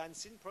 he was the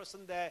unseen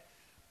person there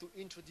to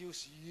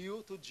introduce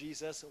you to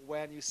Jesus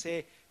when you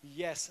say,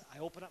 yes, I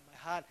open up my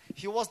heart.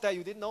 He was there.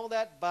 You didn't know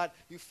that, but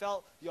you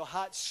felt your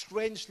heart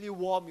strangely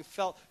warm. You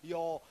felt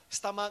your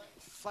stomach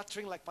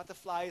fluttering like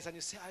butterflies, and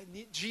you say, I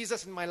need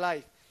Jesus in my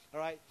life. All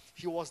right,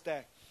 he was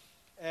there.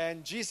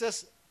 And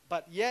Jesus,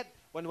 but yet,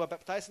 when we're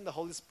baptized in the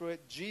Holy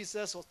Spirit,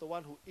 Jesus was the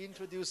one who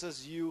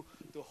introduces you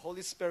to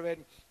Holy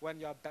Spirit when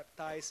you are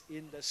baptized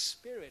in the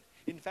Spirit.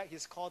 In fact,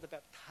 he's called the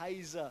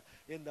baptizer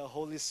in the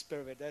Holy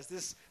Spirit. There's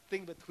this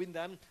thing between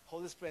them,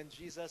 Holy Spirit and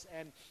Jesus.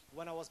 And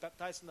when I was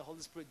baptized in the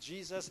Holy Spirit,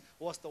 Jesus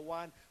was the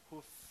one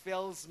who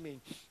fills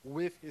me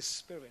with his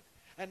Spirit.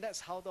 And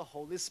that's how the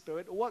Holy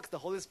Spirit works. The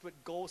Holy Spirit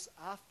goes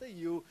after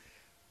you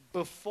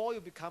before you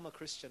become a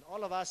Christian.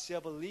 All of us here,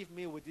 believe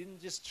me, we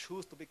didn't just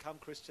choose to become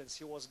Christians.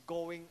 He was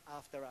going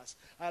after us.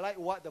 I like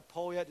what the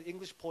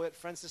English poet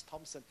Francis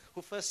Thompson,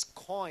 who first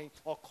coined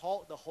or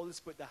called the Holy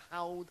Spirit the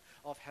hound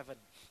of heaven.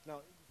 Now,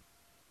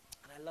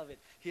 and I love it.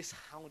 He's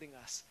hounding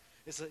us.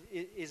 It's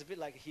a bit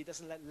like he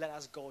doesn't let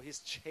us go. He's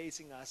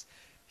chasing us.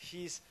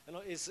 It's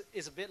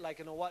a bit like,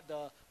 what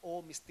the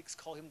old mystics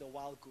call him, the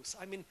wild goose.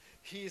 I mean,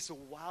 he's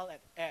wild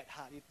at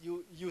heart.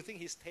 You think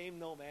he's tame?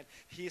 No, man.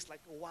 He's like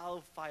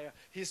wildfire.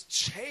 He's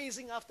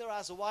chasing after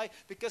us. Why?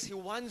 Because he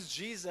wants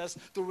Jesus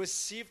to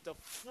receive the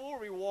full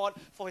reward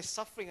for his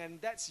suffering,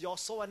 and that's your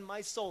soul and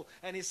my soul.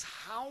 And he's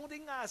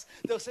hounding us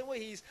the same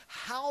way he's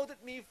hounded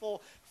me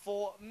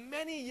for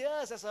many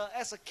years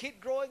as a kid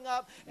growing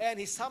up, and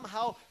he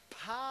somehow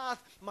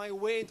pathed my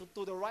way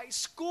to the right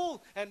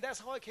school, and that's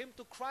how I came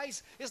to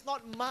Christ. It's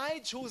not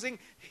my choosing.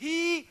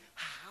 He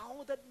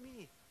hounded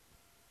me.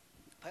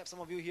 Perhaps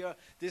some of you here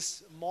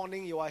this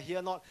morning, you are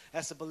here not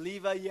as a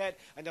believer yet,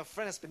 and your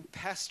friend has been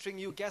pestering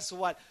you. Guess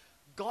what?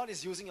 God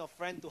is using your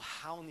friend to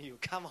hound you.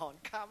 Come on,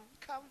 come.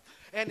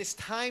 And it's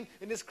time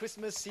in this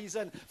Christmas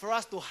season for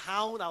us to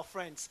hound our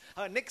friends.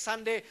 Next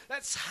Sunday,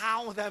 let's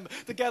hound them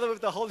together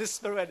with the Holy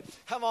Spirit.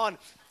 Come on.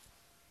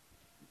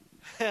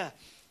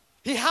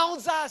 He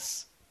hounds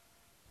us.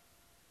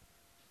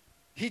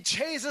 He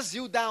chases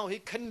you down. He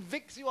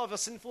convicts you of your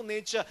sinful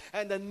nature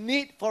and the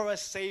need for a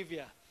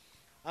Savior.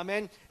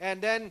 Amen.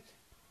 And then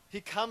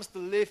he comes to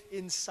live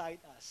inside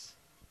us.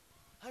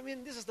 I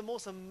mean, this is the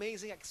most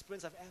amazing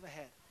experience I've ever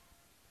had.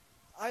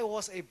 I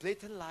was a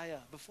blatant liar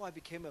before I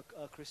became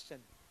a Christian.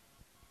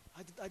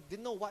 I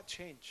didn't know what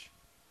changed.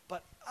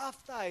 But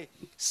after I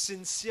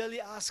sincerely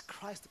asked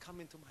Christ to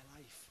come into my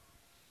life,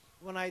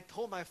 when I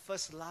told my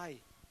first lie,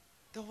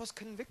 there was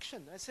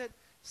conviction. I said,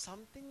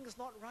 something is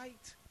not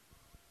right.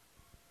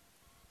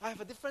 I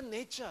have a different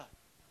nature.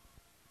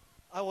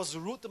 I was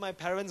rude to my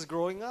parents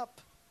growing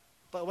up.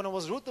 But when I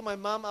was rude to my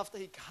mom, after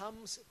he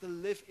comes to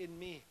live in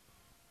me,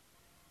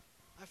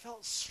 I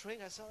felt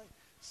strange.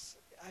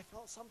 I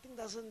felt something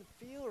doesn't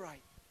feel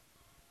right.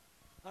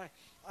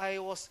 I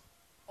was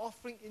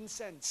offering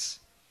incense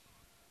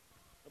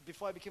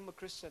before I became a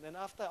Christian. And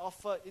after I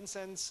offered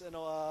incense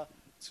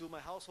to my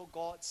household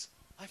gods,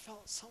 I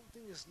felt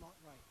something is not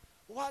right.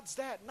 What's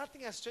that?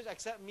 Nothing has changed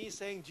except me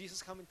saying,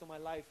 Jesus, come into my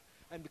life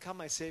and become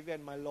my Savior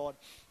and my Lord.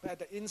 But at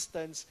the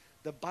instance,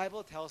 the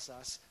Bible tells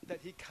us that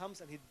he comes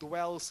and he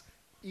dwells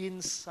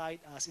inside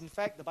us. In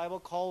fact, the Bible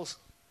calls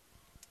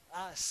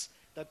us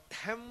the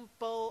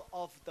temple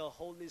of the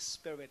Holy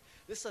Spirit.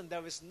 Listen,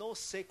 there is no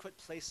sacred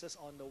places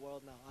on the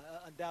world now.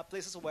 There are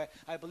places where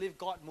I believe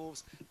God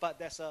moves, but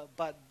there's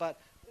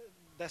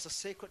a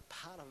sacred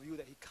part of you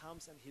that he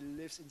comes and he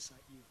lives inside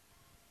you.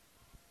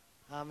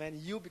 And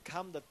you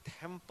become the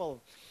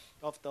temple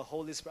of the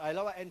Holy Spirit. I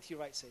love what N.T.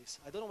 Wright says.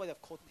 I don't know whether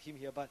I've quoted him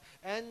here, but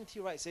N.T.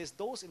 Wright says,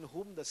 those in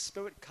whom the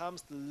Spirit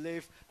comes to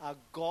live are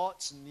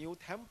God's new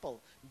temple.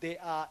 They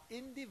are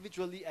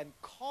individually and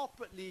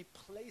corporately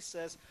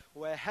places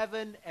where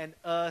heaven and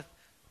earth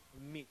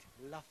meet.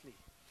 Lovely.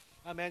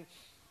 Amen.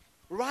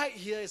 Right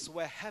here is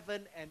where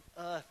heaven and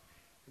earth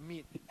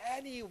meet.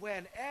 Anywhere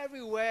and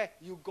everywhere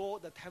you go,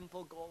 the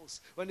temple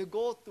goes. When you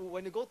go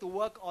to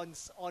work on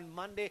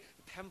Monday,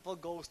 the temple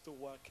goes to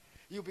work.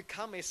 You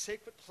become a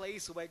sacred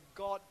place where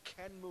God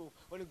can move.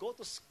 When you go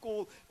to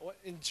school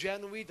in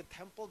January, the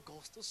temple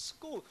goes to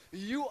school.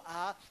 You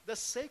are the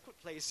sacred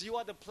place. You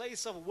are the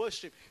place of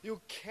worship.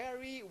 You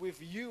carry with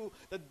you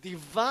the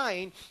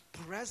divine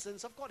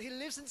presence of God. He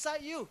lives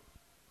inside you.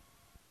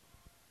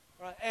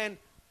 Right? And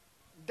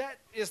that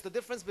is the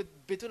difference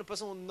between a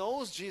person who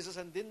knows Jesus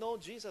and didn't know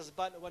Jesus.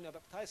 But when you're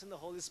baptized in the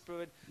Holy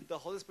Spirit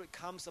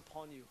comes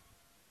upon you.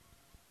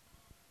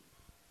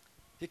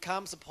 He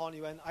comes upon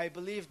you, and I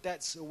believe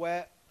that's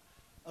where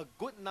a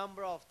good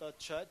number of the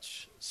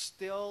church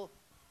still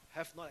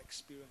have not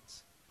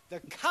experienced.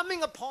 The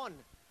coming upon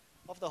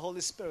of the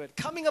Holy Spirit,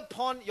 coming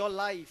upon your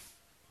life.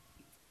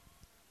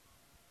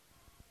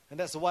 And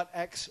that's what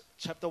Acts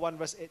chapter 1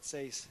 verse 8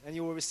 says. And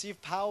you will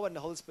receive power when the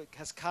Holy Spirit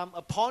has come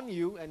upon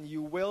you, and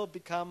you will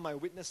become my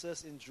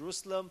witnesses in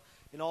Jerusalem,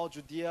 in all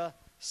Judea,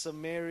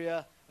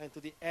 Samaria, and to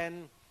the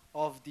end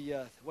of the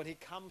earth. When he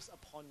comes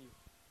upon you.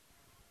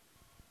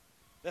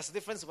 There's a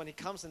difference when he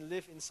comes and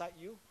lives inside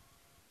you,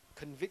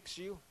 convicts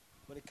you,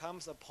 when he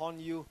comes upon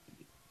you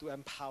to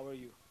empower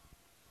you.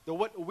 The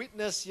word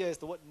witness here is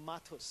the word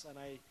martus, and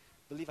I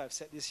believe I've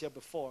said this here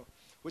before,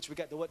 which we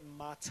get the word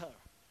martyr,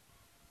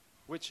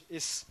 which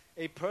is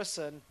a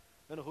person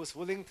who's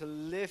willing to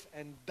live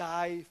and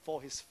die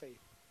for his faith.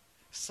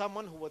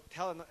 Someone who will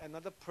tell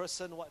another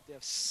person what they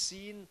have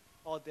seen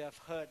or they have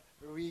heard,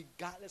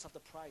 regardless of the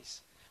price.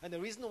 And the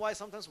reason why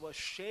sometimes we're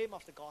ashamed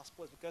of the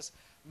gospel is because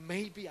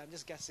maybe, I'm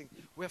just guessing,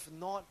 we have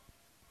not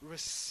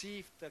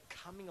received the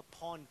coming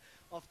upon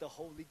of the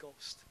Holy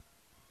Ghost.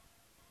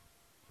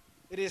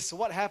 It is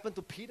what happened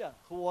to Peter,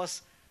 who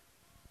was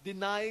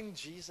denying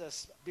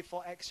Jesus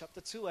before Acts chapter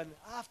 2. And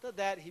after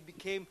that, he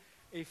became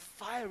a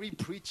fiery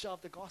preacher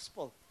of the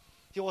gospel.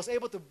 He was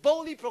able to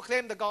boldly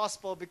proclaim the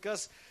gospel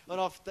because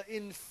of the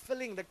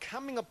infilling, the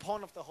coming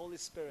upon of the Holy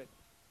Spirit.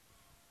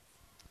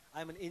 I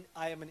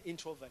am an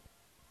introvert.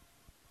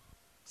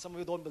 Some of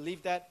you don't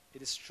believe that.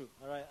 It is true.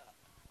 All right.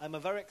 I'm a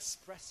very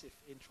expressive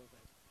introvert.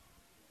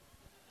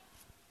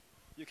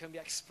 You can be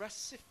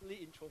expressively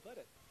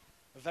introverted.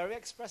 Very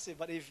expressive.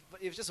 But if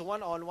just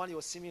one-on-one, you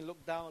will see me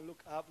look down,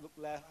 look up, look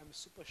left. I'm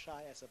super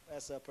shy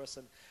as a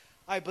person.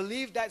 I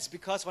believe that's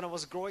because when I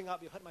was growing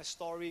up, you heard my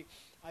story,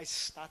 I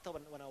started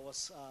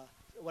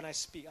when I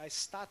speak. I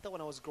started when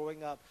I was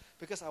growing up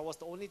because I was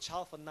the only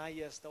child for 9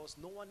 years. There was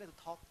no one there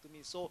to talk to me.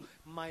 So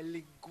my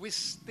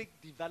linguistic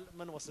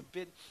development was a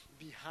bit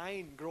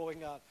behind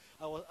growing up.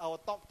 I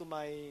will talk to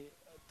my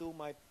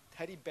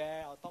teddy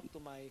bear. I'll talk to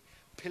my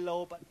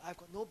pillow, but I've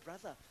got no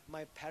brother.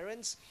 My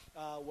parents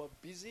were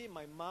busy.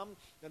 My mom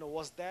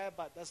was there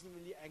but doesn't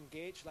really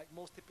engage like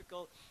most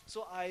typical.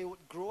 So I would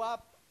grow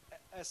up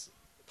as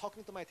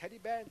talking to my teddy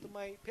bear and to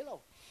my pillow.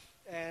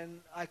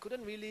 And I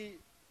couldn't really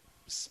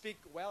speak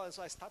well, and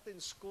so I started in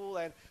school.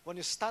 And when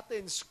you started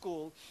in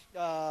school,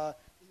 the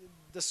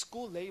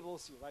school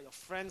labels you, right? Your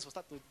friends will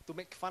start to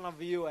make fun of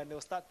you, and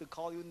they'll start to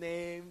call you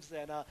names,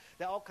 and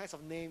there are all kinds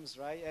of names,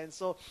 right?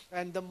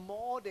 And the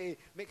more they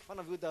make fun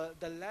of you,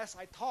 the less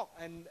I talk,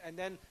 and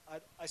then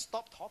I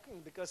stopped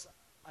talking because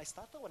I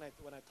started when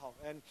I talk,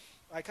 and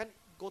I can't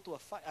go to a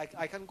fight.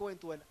 I can't go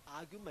into an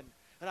argument.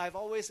 And I've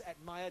always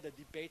admired the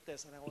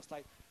debaters, and I was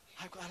like,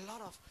 I've got a lot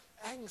of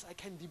angst. I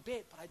can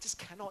debate, but I just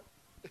cannot.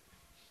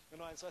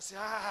 And so I say,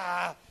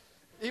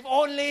 if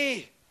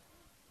only.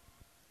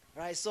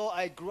 Right, so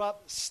I grew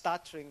up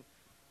stuttering.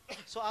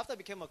 So after I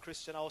became a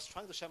Christian, I was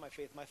trying to share my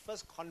faith. My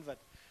first convert,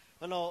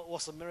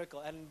 was a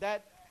miracle. And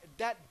that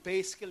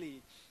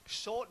basically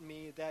showed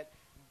me that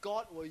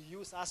God will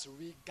use us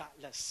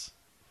regardless.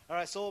 All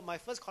right, so my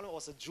first conduit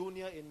was a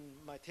junior in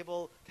my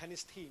table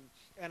tennis team,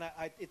 and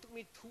it took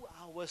me 2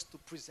 hours to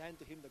present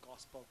to him the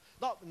gospel.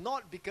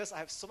 Not because I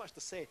have so much to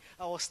say.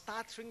 I was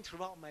stuttering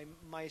throughout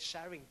my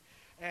sharing,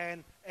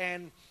 and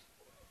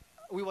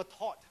we were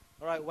taught,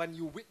 all right, when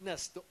you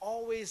witness, to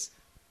always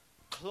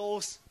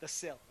close the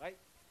sale, right?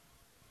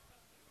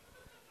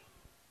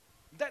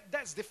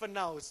 That's different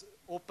now. It's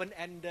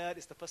open-ended.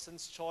 It's the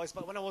person's choice.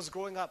 But when I was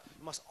growing up,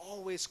 you must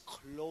always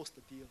close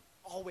the deal.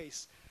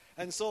 Always.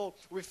 And so,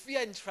 with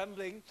fear and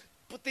trembling,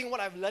 putting what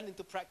I've learned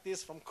into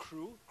practice from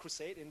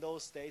crusade in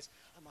those days,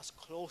 I must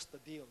close the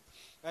deal.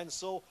 And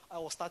so, I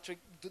was stuttering.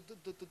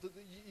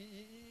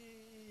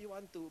 You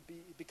want to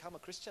become a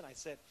Christian? I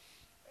said.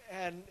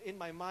 And in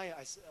my mind,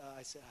 I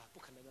said,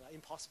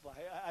 impossible.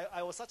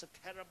 I was such a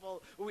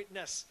terrible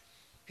witness.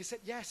 He said,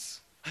 yes.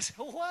 I said,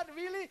 what,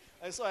 really?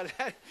 And so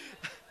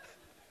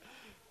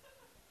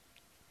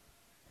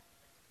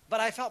but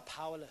I felt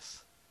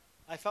powerless.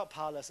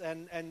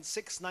 And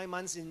 6-9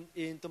 months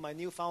into my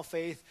newfound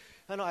faith,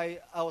 I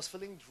was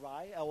feeling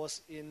dry. I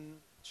was in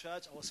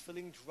church. I was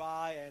feeling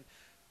dry, and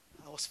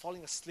I was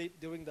falling asleep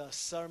during the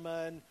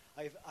sermon.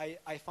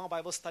 I found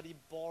Bible study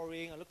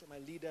boring. I looked at my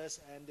leaders,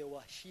 and they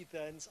were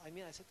heathens. I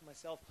said to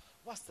myself,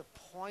 what's the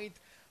point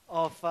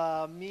of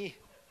me?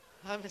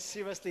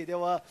 Seriously, they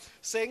were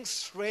saying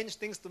strange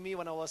things to me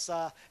when I was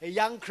a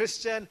young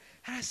Christian.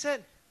 And I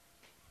said,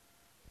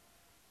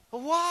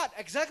 what?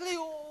 Exactly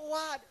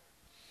what?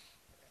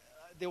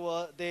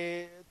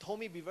 They told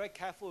me be very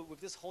careful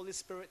with this Holy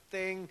Spirit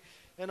thing,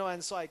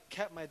 and so I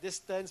kept my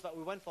distance. But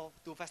we went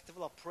to a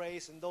festival of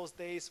praise. In those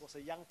days, it was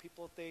a young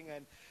people thing,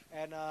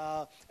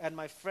 and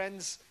my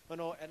friends, and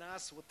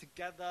us were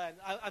together.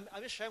 And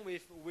I'm just sharing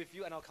with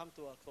you, and I'll come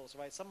to a close,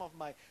 right? Some of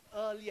my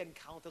early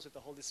encounters with the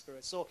Holy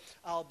Spirit. So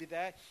I'll be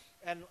there,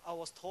 and I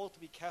was told to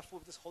be careful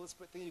with this Holy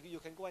Spirit thing. You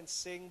can go and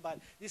sing, but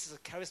this is a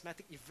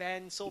charismatic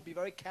event, so be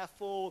very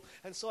careful.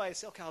 And so I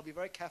said, okay, I'll be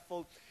very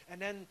careful.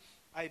 And then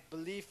I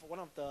believe one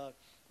of the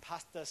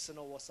pastors,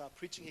 was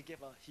preaching. He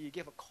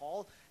gave a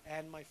call,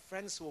 and my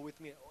friends who were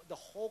with me, the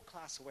whole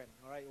class went.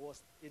 All right, it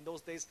was in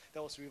those days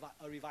there was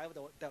a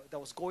revival that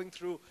was going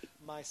through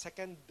my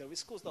secondary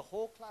schools. The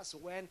whole class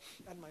went,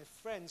 and my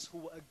friends who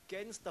were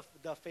against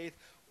the faith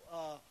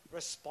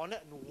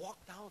responded and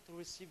walked down to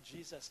receive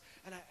Jesus.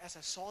 And as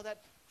I saw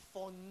that,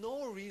 for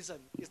no reason,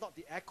 it's not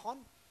the aircon.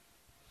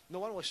 No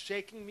one was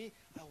shaking me.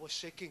 I was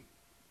shaking.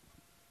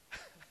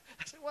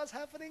 I said, what's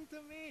happening to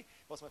me? It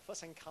was my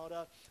first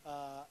encounter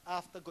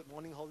after Good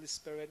Morning, Holy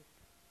Spirit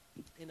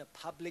in a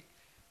public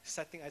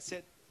setting. I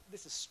said,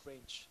 this is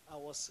strange. I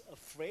was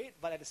afraid,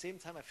 but at the same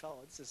time, I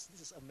felt, this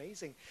is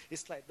amazing.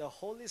 It's like the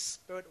Holy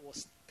Spirit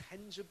was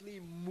tangibly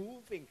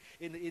moving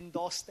in the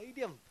indoor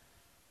stadium.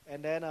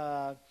 And then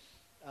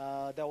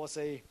there was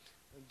a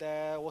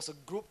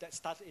group that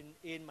started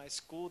in my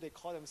school. They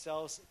call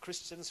themselves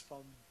Christians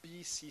from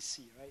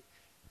BCC, right?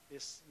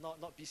 It's not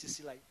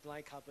BCC like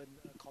blind carbon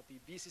copy.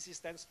 BCC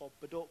stands for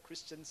Bedok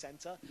Christian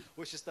Center,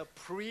 which is the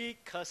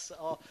precursor,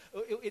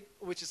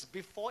 which is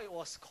before it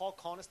was called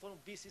Cornerstone.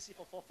 BCC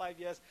for 4 or 5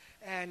 years,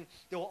 and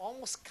they were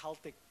almost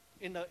cultic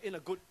in a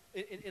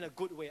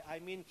good way.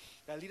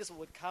 The leaders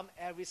would come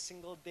every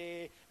single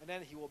day, and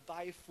then he would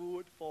buy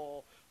food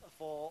for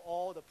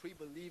all the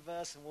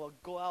pre-believers, and we'll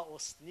go out, we'll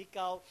sneak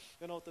out,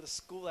 to the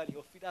school, and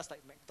he'll feed us like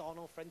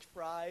McDonald's French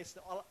fries,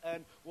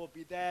 and we'll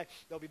be there.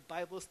 There'll be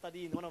Bible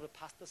study in one of the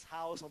pastor's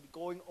house. I'll be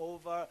going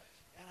over,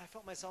 and I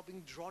felt myself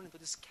being drawn into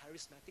this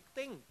charismatic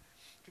thing.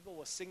 People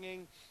were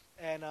singing,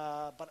 and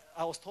but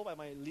I was told by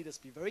my leaders,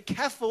 be very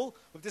careful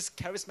with this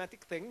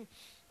charismatic thing,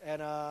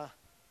 and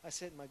I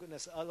said, my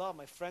goodness, a lot of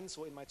my friends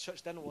who were in my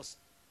church then was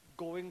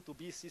going to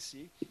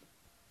BCC.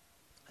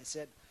 I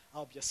said,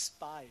 I'll be a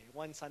spy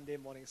one Sunday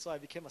morning. So I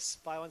became a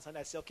spy one Sunday.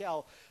 I said, okay,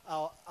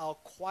 I'll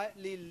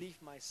quietly leave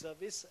my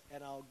service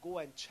and I'll go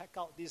and check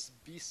out this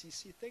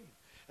BCC thing.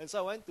 And so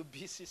I went to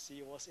BCC.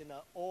 It was in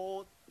an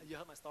old, you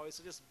heard my story,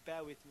 so just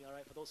bear with me, all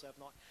right, for those who have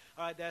not.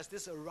 All right, there's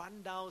this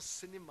rundown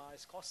cinema.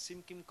 It's called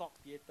Sim Kim Kok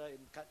Theatre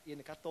in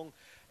the Katong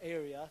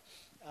area.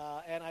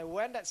 And I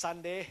went that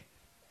Sunday,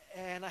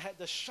 and I had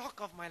the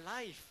shock of my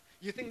life.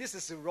 You think this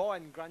is raw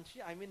and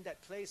grungy?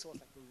 That place was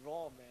like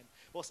raw, man.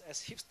 It was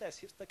as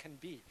hipster can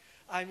be.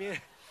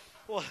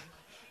 Well,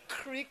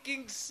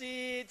 creaking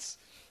seats.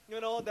 There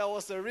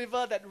was a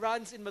river that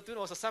runs in between.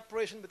 There was a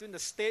separation between the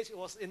stage. It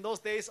was in those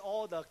days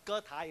all the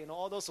getai,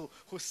 all those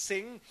who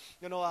sing.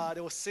 They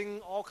will sing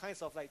all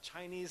kinds of like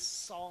Chinese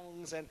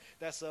songs, and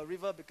there's a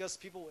river because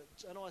people would,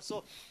 and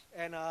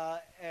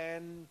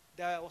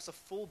there was a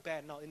full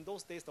band. Now in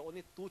those days there were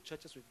only 2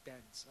 churches with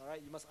bands. All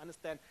right, you must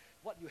understand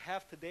what you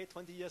have today.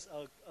 20 years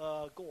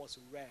ago was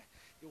rare.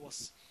 It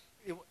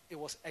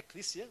was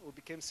Ecclesia, who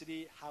became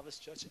City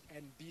Harvest Church,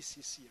 and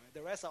BCC. Right?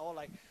 The rest are all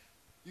like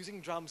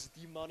using drums,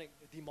 demonic.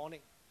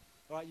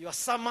 All right, you are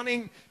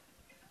summoning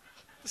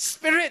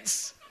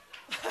spirits.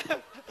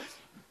 And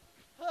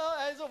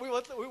so we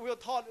were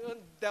taught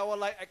there were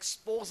like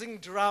exposing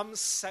drums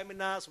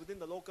seminars within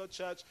the local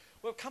church.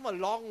 We've come a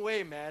long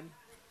way, man.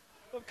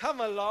 We've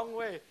come a long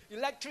way.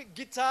 Electric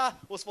guitar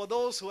was for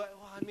those who,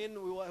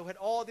 we had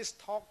all these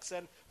talks,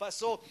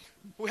 so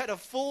we had a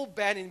full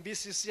band in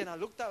BCC, and I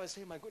looked up and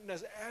said, my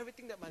goodness,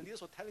 everything that my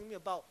leaders were telling me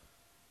about,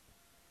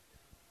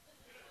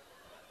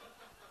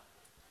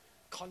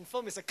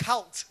 confirm it's a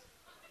cult.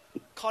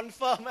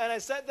 Confirm. And I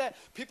said that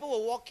people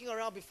were walking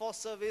around before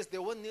service. They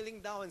weren't kneeling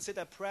down and say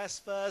their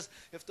prayers first.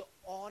 You have to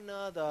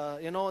honor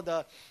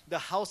the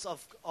house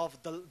of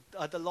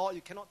the Lord.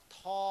 You cannot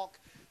talk.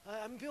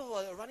 People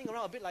are running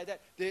around a bit like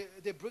that.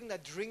 They bring their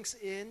drinks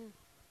in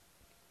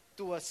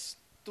to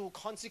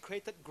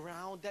consecrated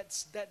ground.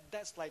 That's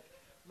like,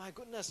 my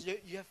goodness,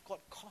 you have got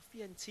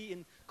coffee and tea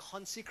in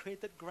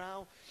consecrated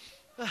ground.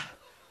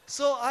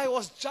 So I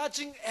was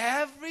judging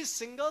every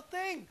single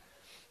thing,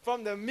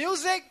 from the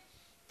music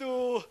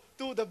to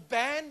the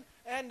band,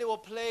 and they were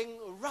playing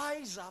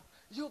Rise Up,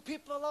 You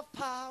People of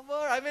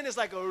Power. I mean, it's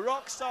like a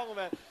rock song,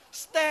 man.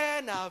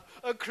 Stand up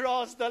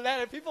across the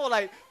land. And people were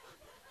like,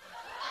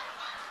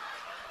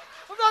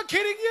 I'm not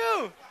kidding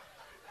you.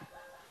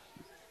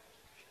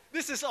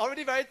 This is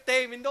already very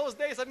tame. In those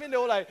days, I mean, they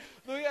were like,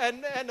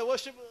 and the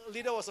worship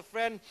leader was a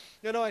friend,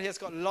 and he has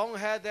got long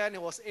hair then. He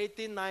was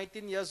 18,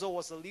 19 years old,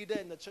 was a leader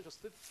in the church.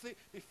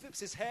 He flips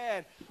his hair.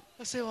 And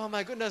I say, oh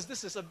my goodness,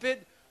 this is a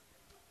bit,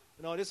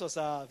 this was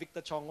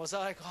Victor Chong. Was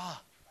like,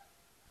 oh,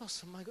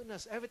 my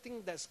goodness,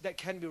 everything that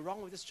can be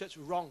wrong with this church,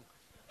 wrong.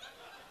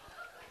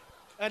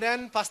 And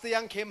then Pastor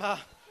Young came up,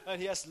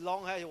 and he has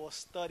long hair. He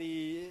was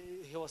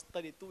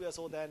 32 years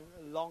old then,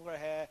 longer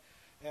hair.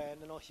 And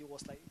he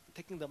was like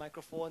taking the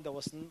microphone. There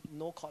was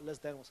no cordless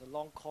then. It was a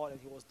long cord,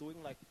 and he was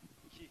doing like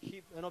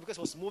because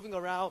he was moving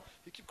around.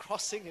 He kept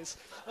crossing his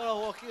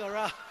walking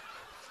around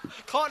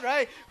cord,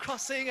 right?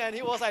 Crossing, and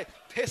he was like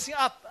pacing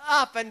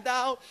up and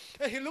down,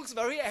 and he looks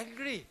very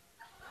angry.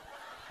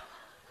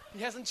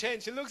 He hasn't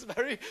changed. He was like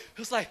preaching.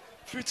 He was like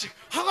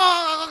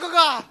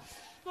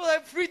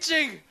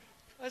preaching.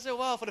 I said,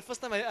 wow, for the first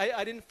time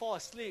I didn't fall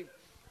asleep.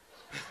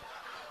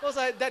 I was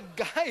like, that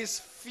guy is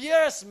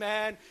fierce,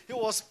 man. He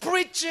was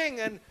preaching,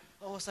 and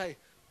I was like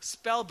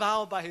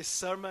spellbound by his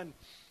sermon.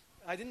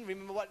 I didn't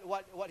remember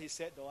what he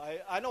said, though.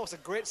 I know it was a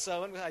great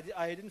sermon.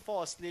 I didn't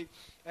fall asleep.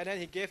 And then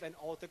he gave an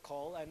altar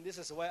call, and this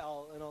is where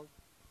I'll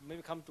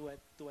maybe come to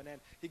an end.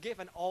 He gave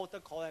an altar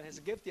call, and as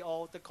he gave the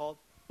altar call,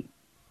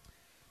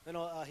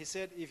 he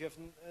said,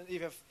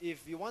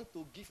 if you want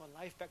to give your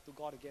life back to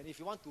God again, if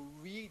you want to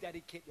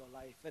rededicate your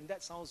life, and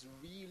that sounds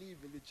really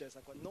religious.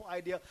 I've got no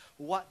idea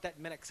what that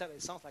meant, except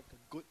it sounds like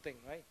a good thing,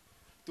 right?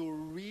 To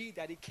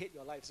rededicate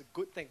your life is a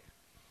good thing.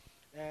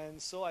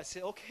 And so I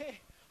said, okay,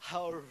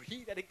 I'll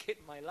rededicate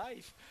my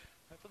life.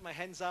 I put my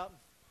hands up,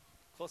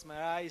 closed my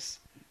eyes,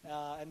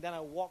 and then I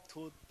walked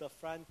to the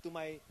front. To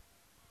my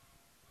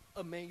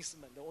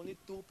amazement, the only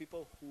two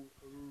people who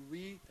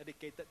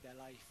rededicated their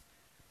life.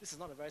 This is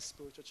not a very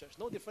spiritual church.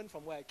 No different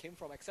from where I came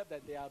from, except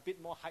that they are a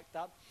bit more hyped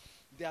up.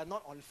 They are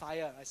not on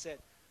fire. I said,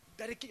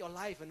 dedicate your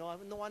life.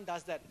 No one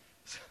does that.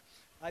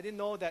 I didn't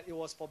know that it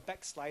was for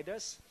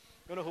backsliders,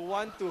 who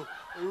want to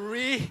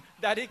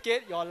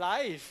rededicate your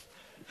life.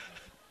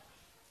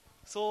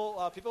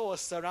 So people were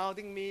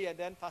surrounding me, and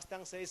then Pastor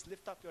Yang says,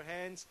 lift up your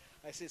hands.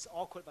 I said, it's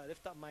awkward, but I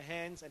lift up my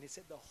hands, and he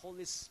said, the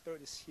Holy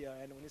Spirit is here.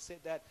 And when he said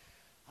that,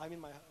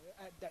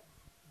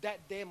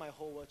 that day my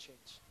whole world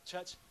changed.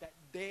 Church, that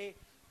day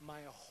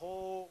my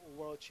whole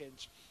world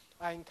changed.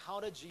 I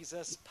encountered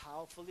Jesus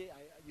powerfully.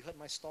 You heard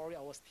my story.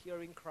 I was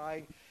tearing,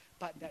 crying.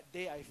 But that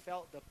day I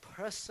felt the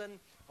person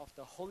of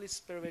the Holy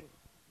Spirit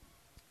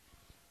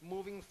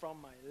moving from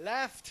my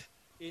left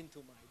into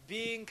my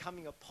being,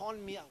 coming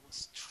upon me. I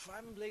was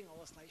trembling. I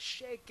was like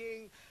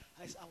shaking.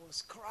 I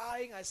was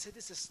crying. I said,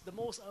 this is the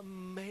most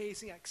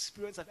amazing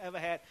experience I've ever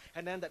had.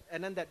 And then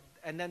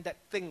that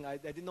thing I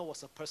didn't know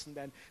was a person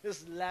then.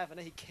 Just left, and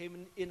then he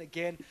came in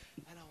again,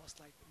 and I was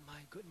like,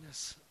 my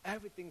goodness,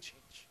 everything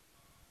changed.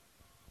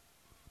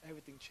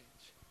 Everything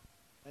changed.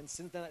 And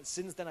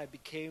since then I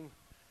became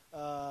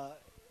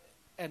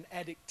an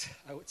addict,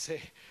 I would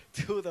say,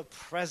 to the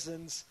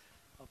presence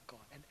of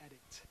God. An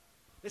addict.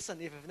 Listen,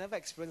 if you've never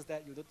experienced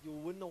that, you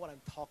wouldn't know what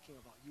I'm talking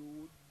about.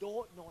 You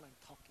don't know what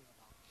I'm talking about.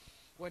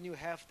 When you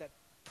have that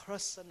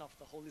person of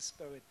the Holy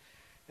Spirit,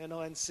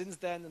 and since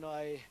then,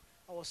 I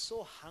was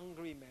so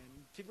hungry, man.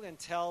 People can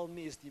tell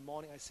me it's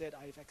demonic. I said,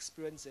 I've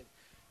experienced it.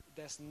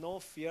 There's no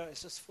fear.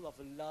 It's just full of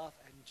love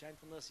and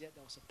gentleness, yet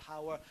there was a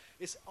power.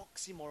 It's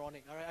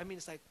oxymoronic, all right? I mean,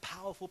 it's like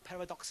powerful,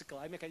 paradoxical.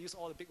 I mean, I can use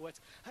all the big words.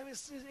 I mean,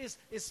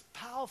 it's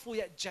powerful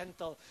yet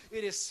gentle.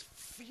 It is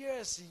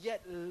fierce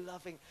yet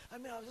loving. I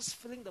mean, I was just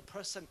feeling the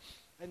person.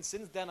 And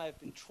since then, I've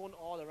been thrown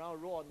all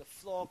around, roll on the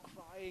floor,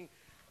 crying.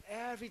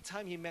 Every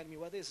time he met me,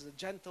 whether it's in a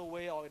gentle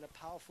way or in a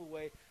powerful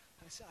way,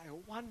 I said, I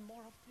want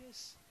more of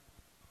this.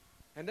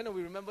 And then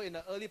we remember in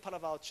the early part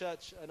of our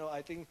church,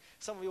 I think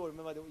some of you will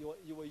remember that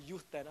you were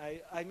youth then.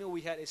 I mean,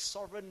 we had a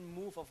sovereign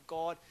move of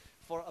God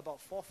for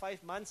about 4 or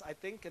 5 months, I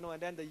think, and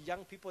then the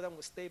young people then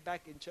would stay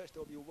back in church.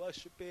 They'll be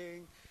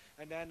worshiping,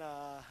 And then,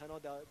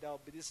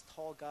 there'll be this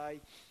tall guy,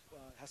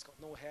 has got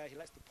no hair. He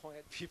likes to point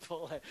at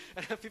people.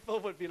 And then people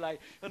would be like,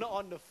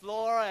 on the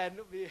floor and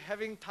be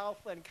having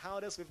powerful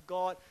encounters with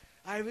God.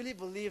 I really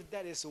believe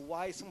that is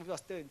why some of you are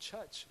still in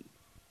church.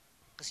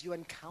 Because you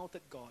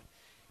encountered God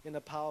in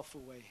a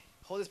powerful way.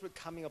 Holy Spirit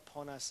coming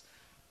upon us.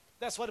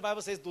 That's why the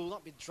Bible says, do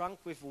not be drunk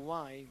with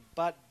wine,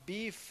 but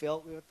be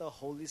filled with the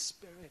Holy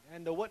Spirit.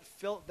 And the word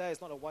filled there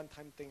is not a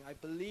one-time thing. I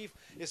believe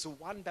it's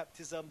one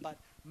baptism, but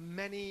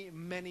many,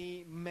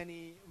 many,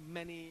 many,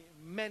 many,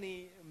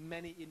 many,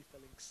 many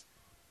infillings.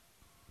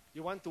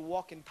 You want to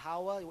walk in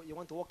power, you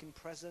want to walk in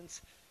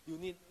presence, you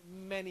need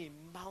many,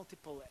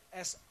 multiple,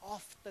 as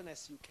often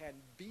as you can.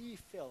 Be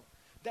filled.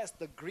 That's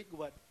the Greek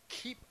word.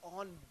 Keep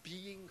on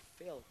being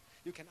filled.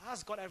 You can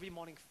ask God every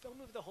morning, fill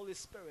me with the Holy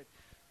Spirit.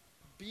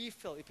 Be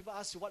filled. If people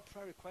ask you, what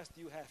prayer request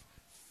do you have?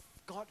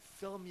 God,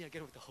 fill me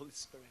again with the Holy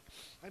Spirit.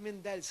 I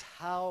mean, that is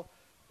how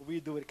we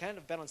do it. Can I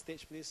have Ben on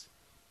stage, please?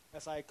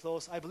 As I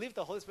close, I believe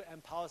the Holy Spirit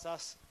empowers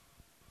us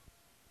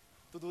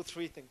to do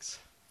 3 things.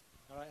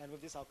 All right, and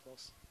with this, I'll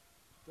close.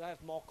 Do I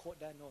have more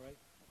quote there? No, right?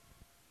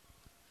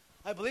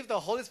 I believe the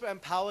Holy Spirit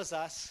empowers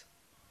us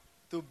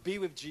to be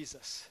with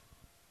Jesus.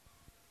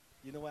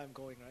 You know where I'm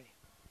going, right?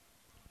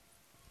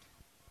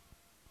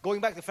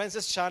 Going back to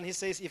Francis Chan, he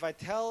says, if I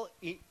tell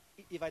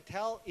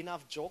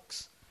enough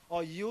jokes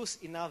or use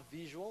enough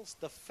visuals,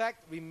 the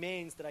fact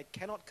remains that I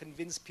cannot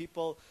convince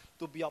people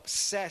to be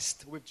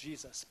obsessed with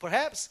Jesus.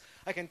 Perhaps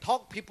I can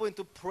talk people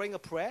into praying a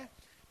prayer,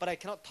 but I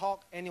cannot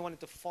talk anyone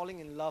into falling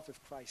in love with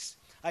Christ.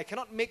 I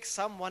cannot make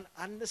someone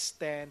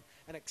understand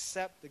and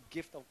accept the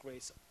gift of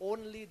grace.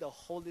 Only the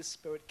Holy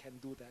Spirit can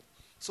do that.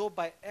 So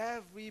by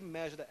every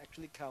measure that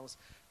actually counts,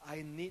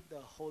 I need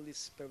the Holy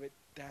Spirit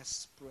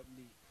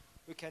desperately.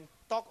 We can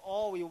talk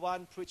all we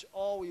want, preach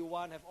all we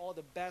want, have all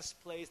the best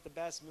plays, the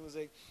best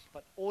music,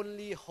 but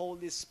only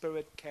Holy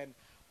Spirit can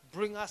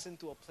bring us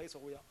into a place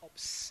where we are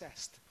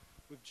obsessed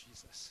with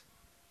Jesus.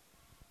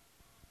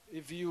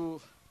 If you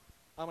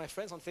are my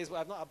friends on Facebook,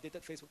 I've not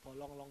updated Facebook for a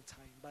long, long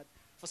time, but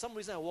for some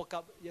reason I woke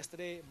up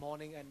yesterday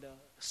morning and the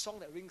song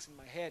that rings in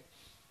my head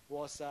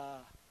was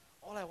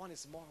All I Want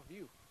Is More of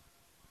You.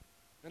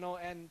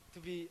 And to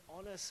be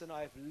honest,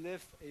 I've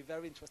lived a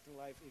very interesting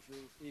life.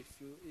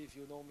 If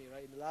you know me,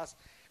 right?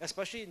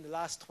 Especially in the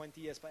last 20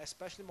 years, but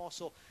especially more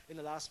so in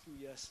the last few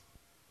years.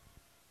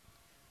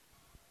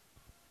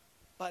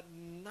 But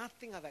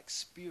nothing I've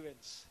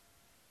experienced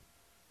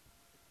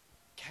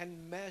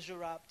can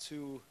measure up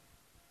to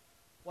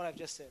what I've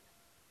just said.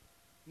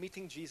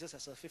 Meeting Jesus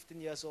as a 15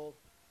 years old,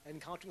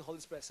 encountering the Holy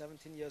Spirit at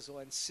 17 years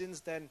old, and since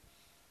then,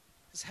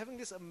 just having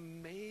this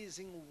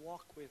amazing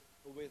walk with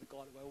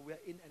God where we're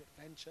in an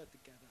adventure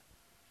together.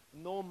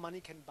 No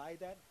money can buy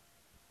that.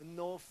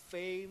 No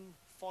fame,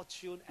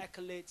 fortune,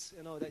 accolades,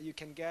 that you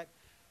can get,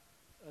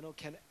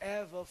 can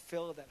ever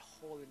fill that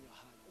hole in your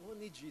heart.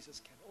 Only Jesus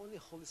can. Only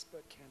Holy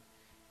Spirit can.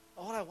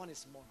 All I want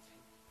is more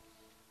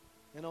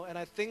of Him. And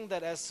I think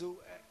that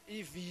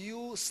if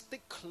you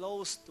stick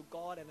close to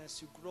God and as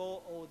you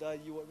grow older,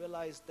 you will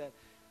realize that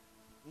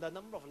the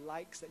number of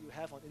likes that you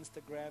have on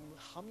Instagram,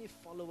 how many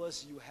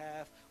followers you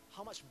have,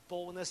 how much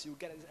bonus you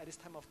get at this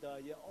time of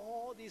the year,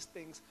 all these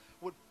things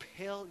would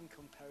pale in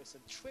comparison.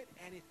 Trade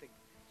anything.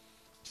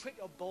 Trade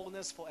your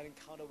bonus for an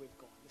encounter with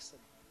God. Listen.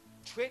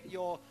 Trade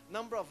your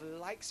number of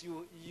likes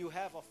you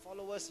have or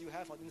followers you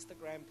have on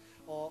Instagram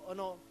or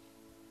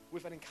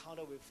with an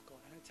encounter with God.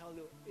 And I tell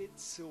you,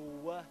 it's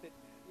worth it,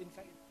 man. In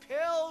fact, it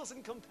pales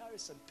in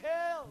comparison.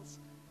 Pales.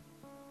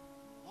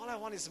 All I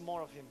want is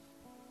more of Him.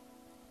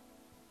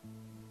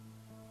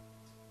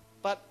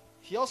 But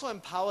He also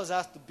empowers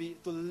us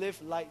to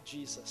live like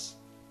Jesus.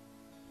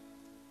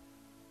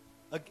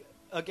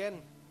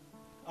 Again,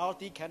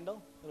 R.T.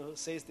 Kendall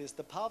says this: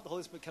 the power of the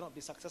Holy Spirit cannot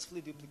be successfully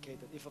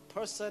duplicated. If a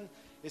person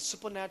is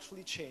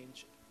supernaturally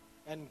changed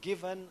and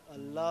given a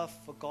love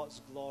for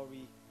God's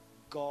glory,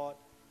 God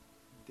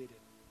did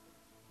it.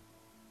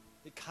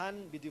 It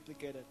can't be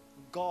duplicated.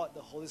 God,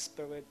 the Holy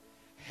Spirit,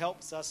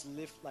 helps us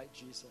live like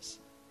Jesus.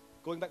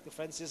 Going back to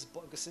Francis,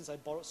 since I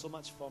borrowed so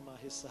much from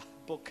his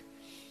book,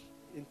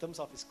 in terms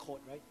of his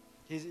quote, right?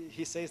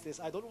 He says this: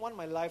 I don't want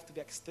my life to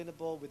be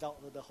explainable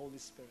without the Holy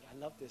Spirit. I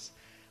love this.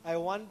 I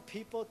want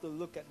people to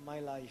look at my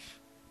life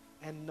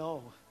and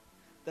know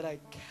that I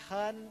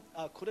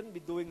couldn't be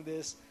doing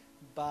this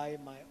by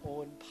my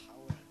own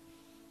power.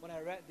 When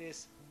I read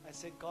this, I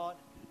said, God,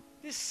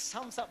 this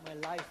sums up my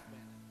life,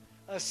 man.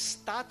 A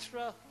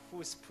stutterer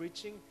who is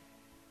preaching,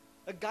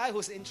 a guy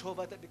who's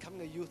introverted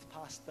becoming a youth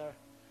pastor,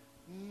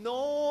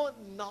 no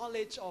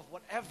knowledge of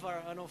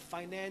whatever,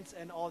 finance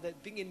and all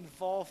that, being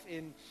involved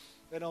in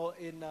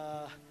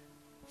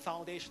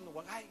foundational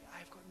work.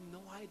 I've got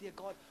no idea,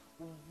 God,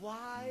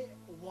 why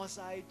was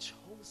I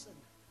chosen?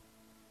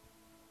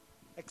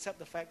 Except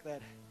the fact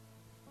that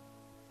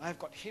I've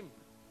got Him.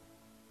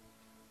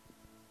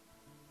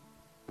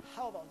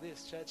 How about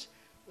this, church?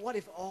 What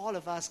if all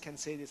of us can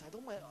say this? I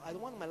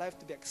don't want my life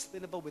to be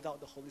explainable without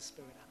the Holy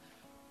Spirit.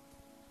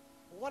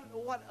 What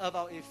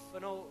about if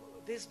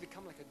this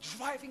become like a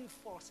driving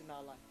force in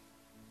our life?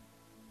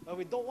 But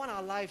we don't want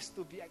our lives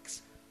to be,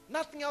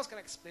 nothing else can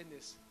explain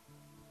this.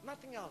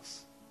 Nothing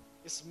else.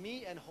 It's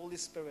me and Holy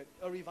Spirit.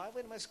 A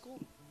revival in my school.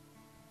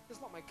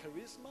 It's not my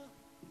charisma.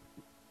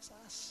 It's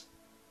us.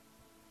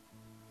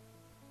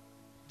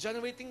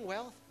 Generating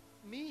wealth,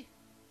 me.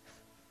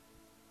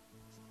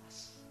 It's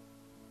us.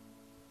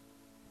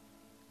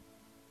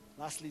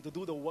 Lastly, to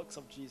do the works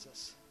of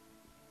Jesus.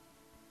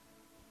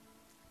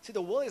 See,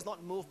 the world is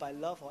not moved by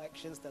love or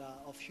actions that are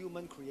of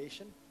human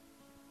creation.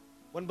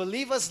 When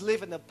believers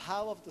live in the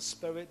power of the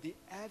Spirit, the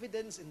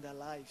evidence in their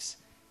lives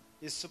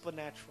is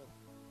supernatural.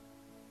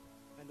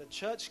 And the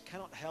church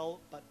cannot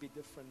help but be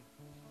different.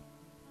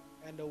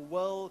 And the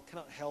world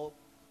cannot help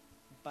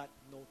but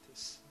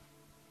notice.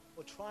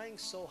 We're trying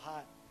so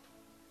hard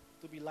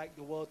to be like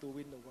the world, to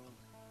win the world.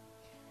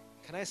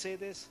 Can I say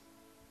this?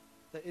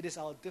 That it is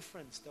our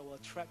difference that will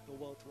attract the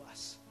world to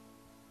us.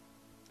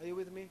 Are you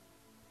with me?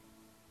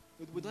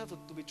 We don't have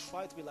to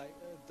try to be like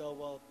the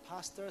world.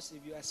 Pastors,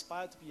 if you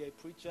aspire to be a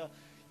preacher,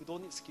 you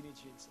don't need skinny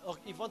jeans. Or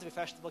if you want to be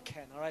fashionable,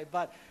 can, all right?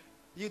 But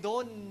you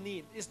don't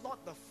need, it's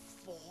not the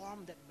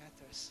form that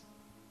matters.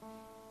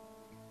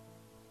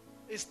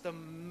 It's the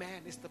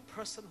man, it's the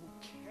person who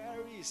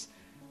carries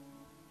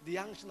the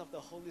unction of the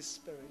Holy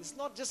Spirit. It's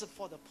not just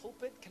for the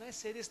pulpit. Can I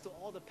say this to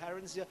all the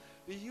parents here?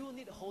 You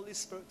need the Holy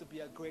Spirit to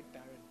be a great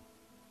parent.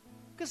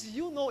 Because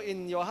you know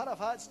in your heart of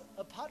hearts,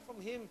 apart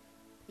from Him,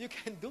 you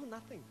can do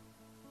nothing.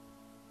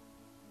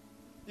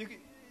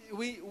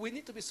 We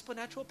need to be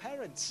supernatural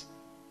parents.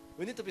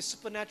 We need to be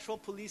supernatural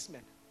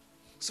policemen,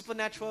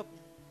 supernatural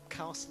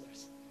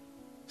counselors,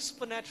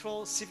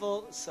 supernatural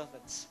civil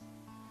servants,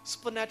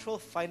 supernatural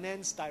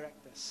finance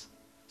directors,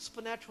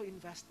 supernatural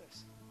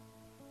investors.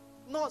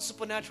 Not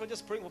supernatural,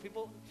 just praying for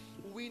people.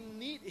 We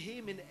need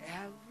Him in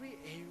every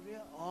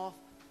area of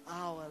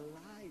our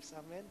lives.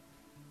 Amen.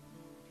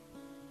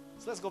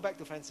 So let's go back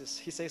to Francis.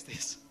 He says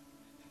this.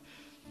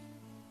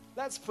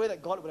 Let's pray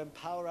that God would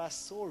empower us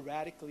so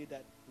radically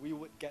that we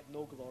would get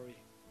no glory.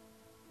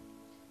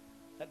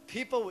 That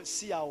people would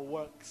see our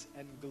works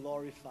and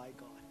glorify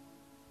God.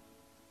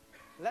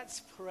 Let's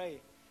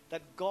pray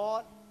that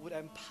God would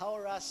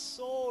empower us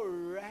so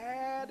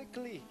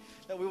radically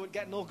that we would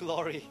get no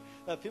glory.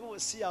 That people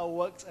would see our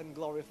works and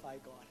glorify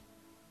God.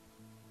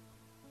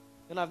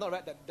 And I've not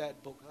read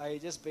that book. I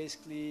just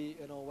basically,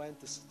 went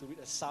to read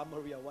a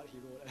summary of what he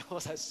wrote. And I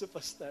was like super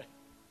stirred.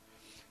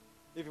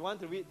 If you want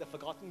to read The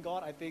Forgotten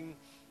God, I think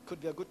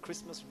could be a good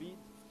Christmas read.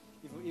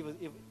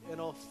 If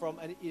from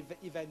an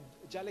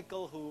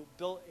evangelical who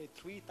built a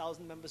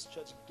 3,000 members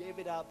church, gave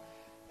it up,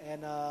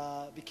 and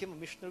became a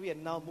missionary,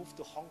 and now moved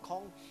to Hong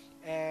Kong.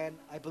 And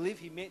I believe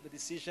he made the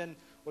decision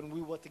when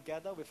we were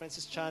together with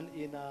Francis Chan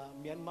in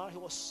Myanmar. He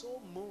was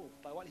so moved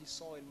by what he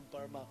saw in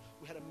Burma.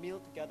 We had a meal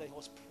together. He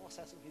was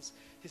processing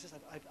he says,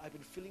 I've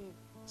been feeling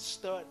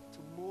stirred to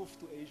move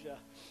to Asia.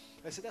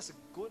 I said, that's a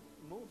good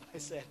move, I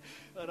said.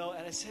 And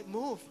I said,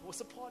 move, we'll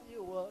support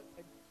you.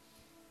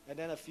 And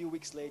then a few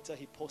weeks later,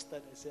 he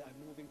posted and said,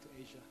 I'm moving to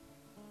Asia.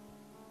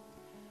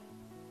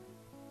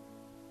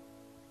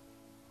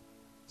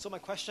 So my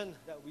question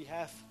that we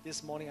have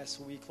this morning as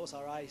we close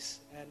our eyes,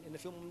 and in a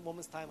few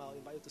moments' time, I'll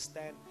invite you to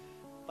stand.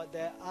 But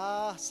there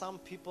are some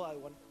people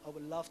I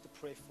would love to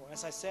pray for.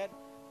 As I said,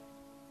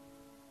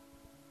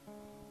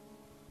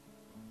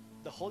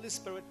 the Holy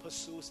Spirit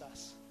pursues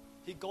us.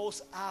 He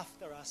goes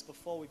after us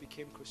before we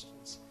became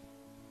Christians.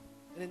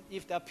 And then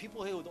if there are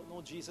people here who don't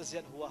know Jesus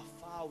yet, who are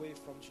far away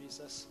from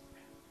Jesus,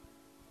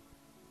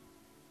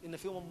 in a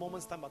few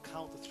moments' time, I'll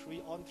count to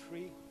 3. On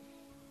 3,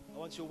 I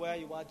want you where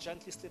you are,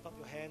 gently slip up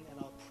your hand and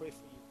I'll pray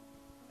for you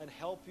and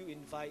help you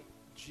invite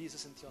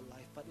Jesus into your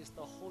life. But it's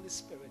the Holy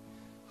Spirit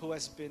who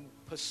has been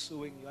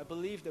pursuing you. I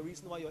believe the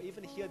reason why you're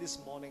even here this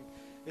morning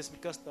is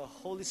because the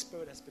Holy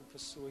Spirit has been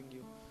pursuing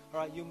you. All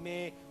right, you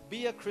may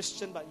be a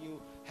Christian, but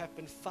you have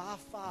been far,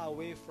 far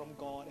away from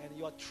God, and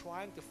you are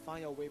trying to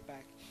find your way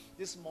back.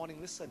 This morning,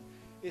 listen,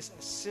 it's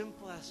as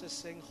simple as just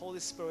saying, Holy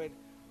Spirit,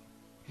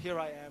 here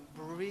I am.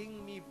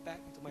 Bring me back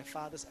into my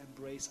Father's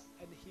embrace,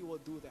 and He will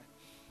do that.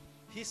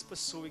 He's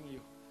pursuing you.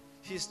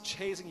 He's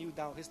chasing you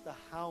down. He's the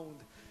hound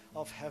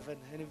of heaven.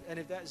 And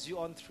if that's you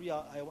on 3,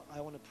 I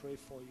want to pray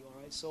for you,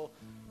 all right? So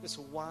just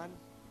 1,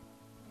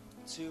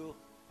 2,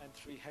 and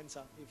 3. Hands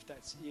up if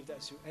that's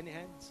you. Any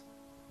hands?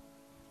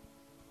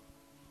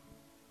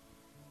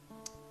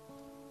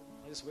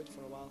 I'll just wait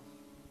for a while.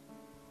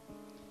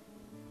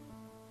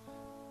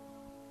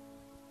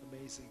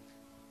 Amazing.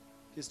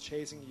 He's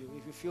chasing you.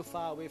 If you feel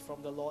far away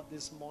from the Lord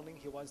this morning,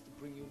 He wants to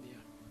bring you near.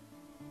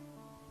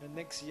 And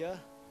next year,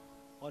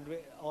 Andre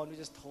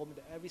just told me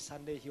that every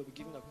Sunday he'll be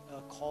giving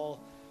a call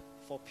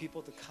for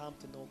people to come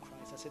to know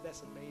Christ. I said,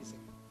 that's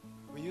amazing.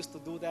 We used to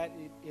do that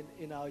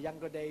in our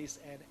younger days,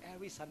 and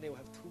every Sunday we'll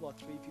have 2 or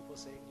 3 people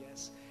saying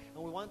yes.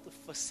 And we want to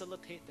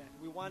facilitate that.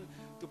 We want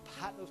to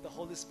partner with the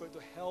Holy Spirit to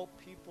help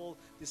people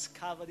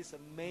discover this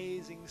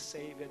amazing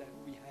Savior that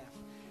we have.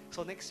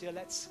 So next year,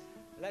 let's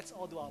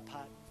all do our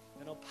part.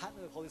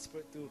 Partner with the Holy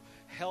Spirit to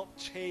help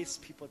chase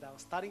people down,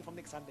 starting from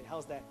next Sunday.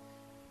 How's that?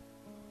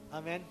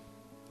 Amen?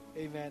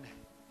 Amen.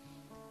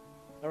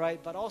 All right,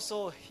 but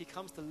also He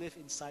comes to live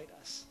inside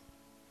us.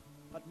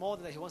 But more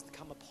than that, He wants to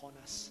come upon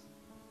us.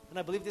 And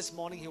I believe this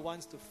morning He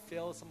wants to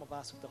fill some of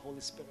us with the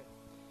Holy Spirit.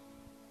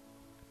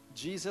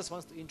 Jesus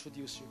wants to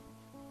introduce you.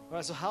 All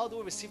right, so how do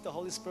we receive the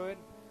Holy Spirit?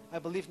 I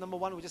believe, number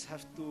one, we just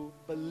have to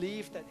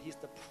believe that He's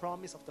the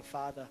promise of the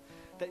Father.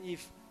 That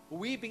if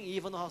we being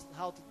evil know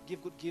how to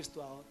give good gifts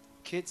to our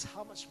kids,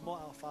 how much more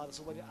our Father.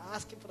 So when you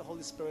ask Him for the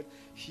Holy Spirit,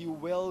 He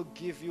will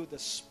give you the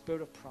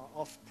spirit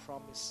of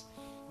promise.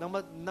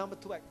 Number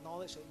two,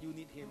 acknowledge that you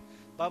need Him.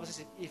 The Bible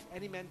says, if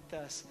any man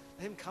thirsts,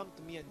 let him come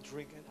to me and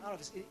drink. And out of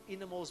his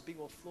innermost being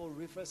will flow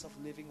rivers of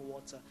living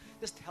water.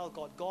 Just tell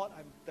God, God,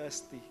 I'm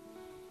thirsty.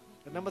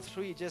 And number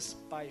three,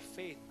 just by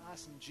faith,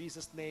 ask in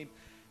Jesus' name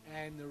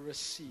and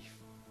receive.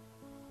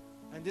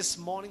 And this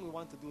morning we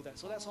want to do that.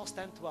 So let's all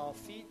stand to our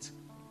feet.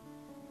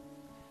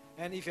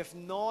 And if you have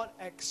not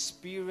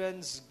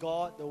experienced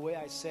God the way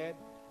I said,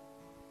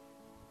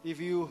 if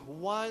you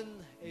want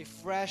a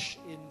fresh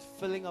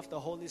infilling of the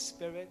Holy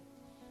Spirit,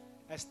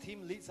 as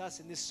Tim leads us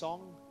in this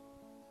song,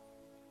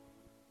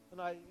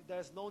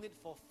 there's no need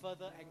for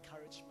further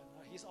encouragement.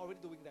 He's already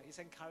doing that. He's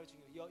encouraging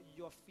you.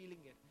 You're feeling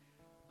it.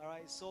 All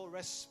right, so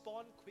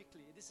respond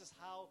quickly. This is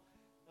how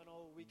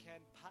we can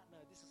partner.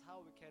 This is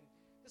how we can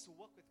just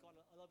work with God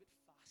a little bit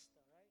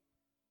faster, right?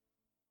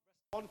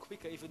 Respond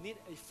quicker. If you need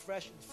a fresh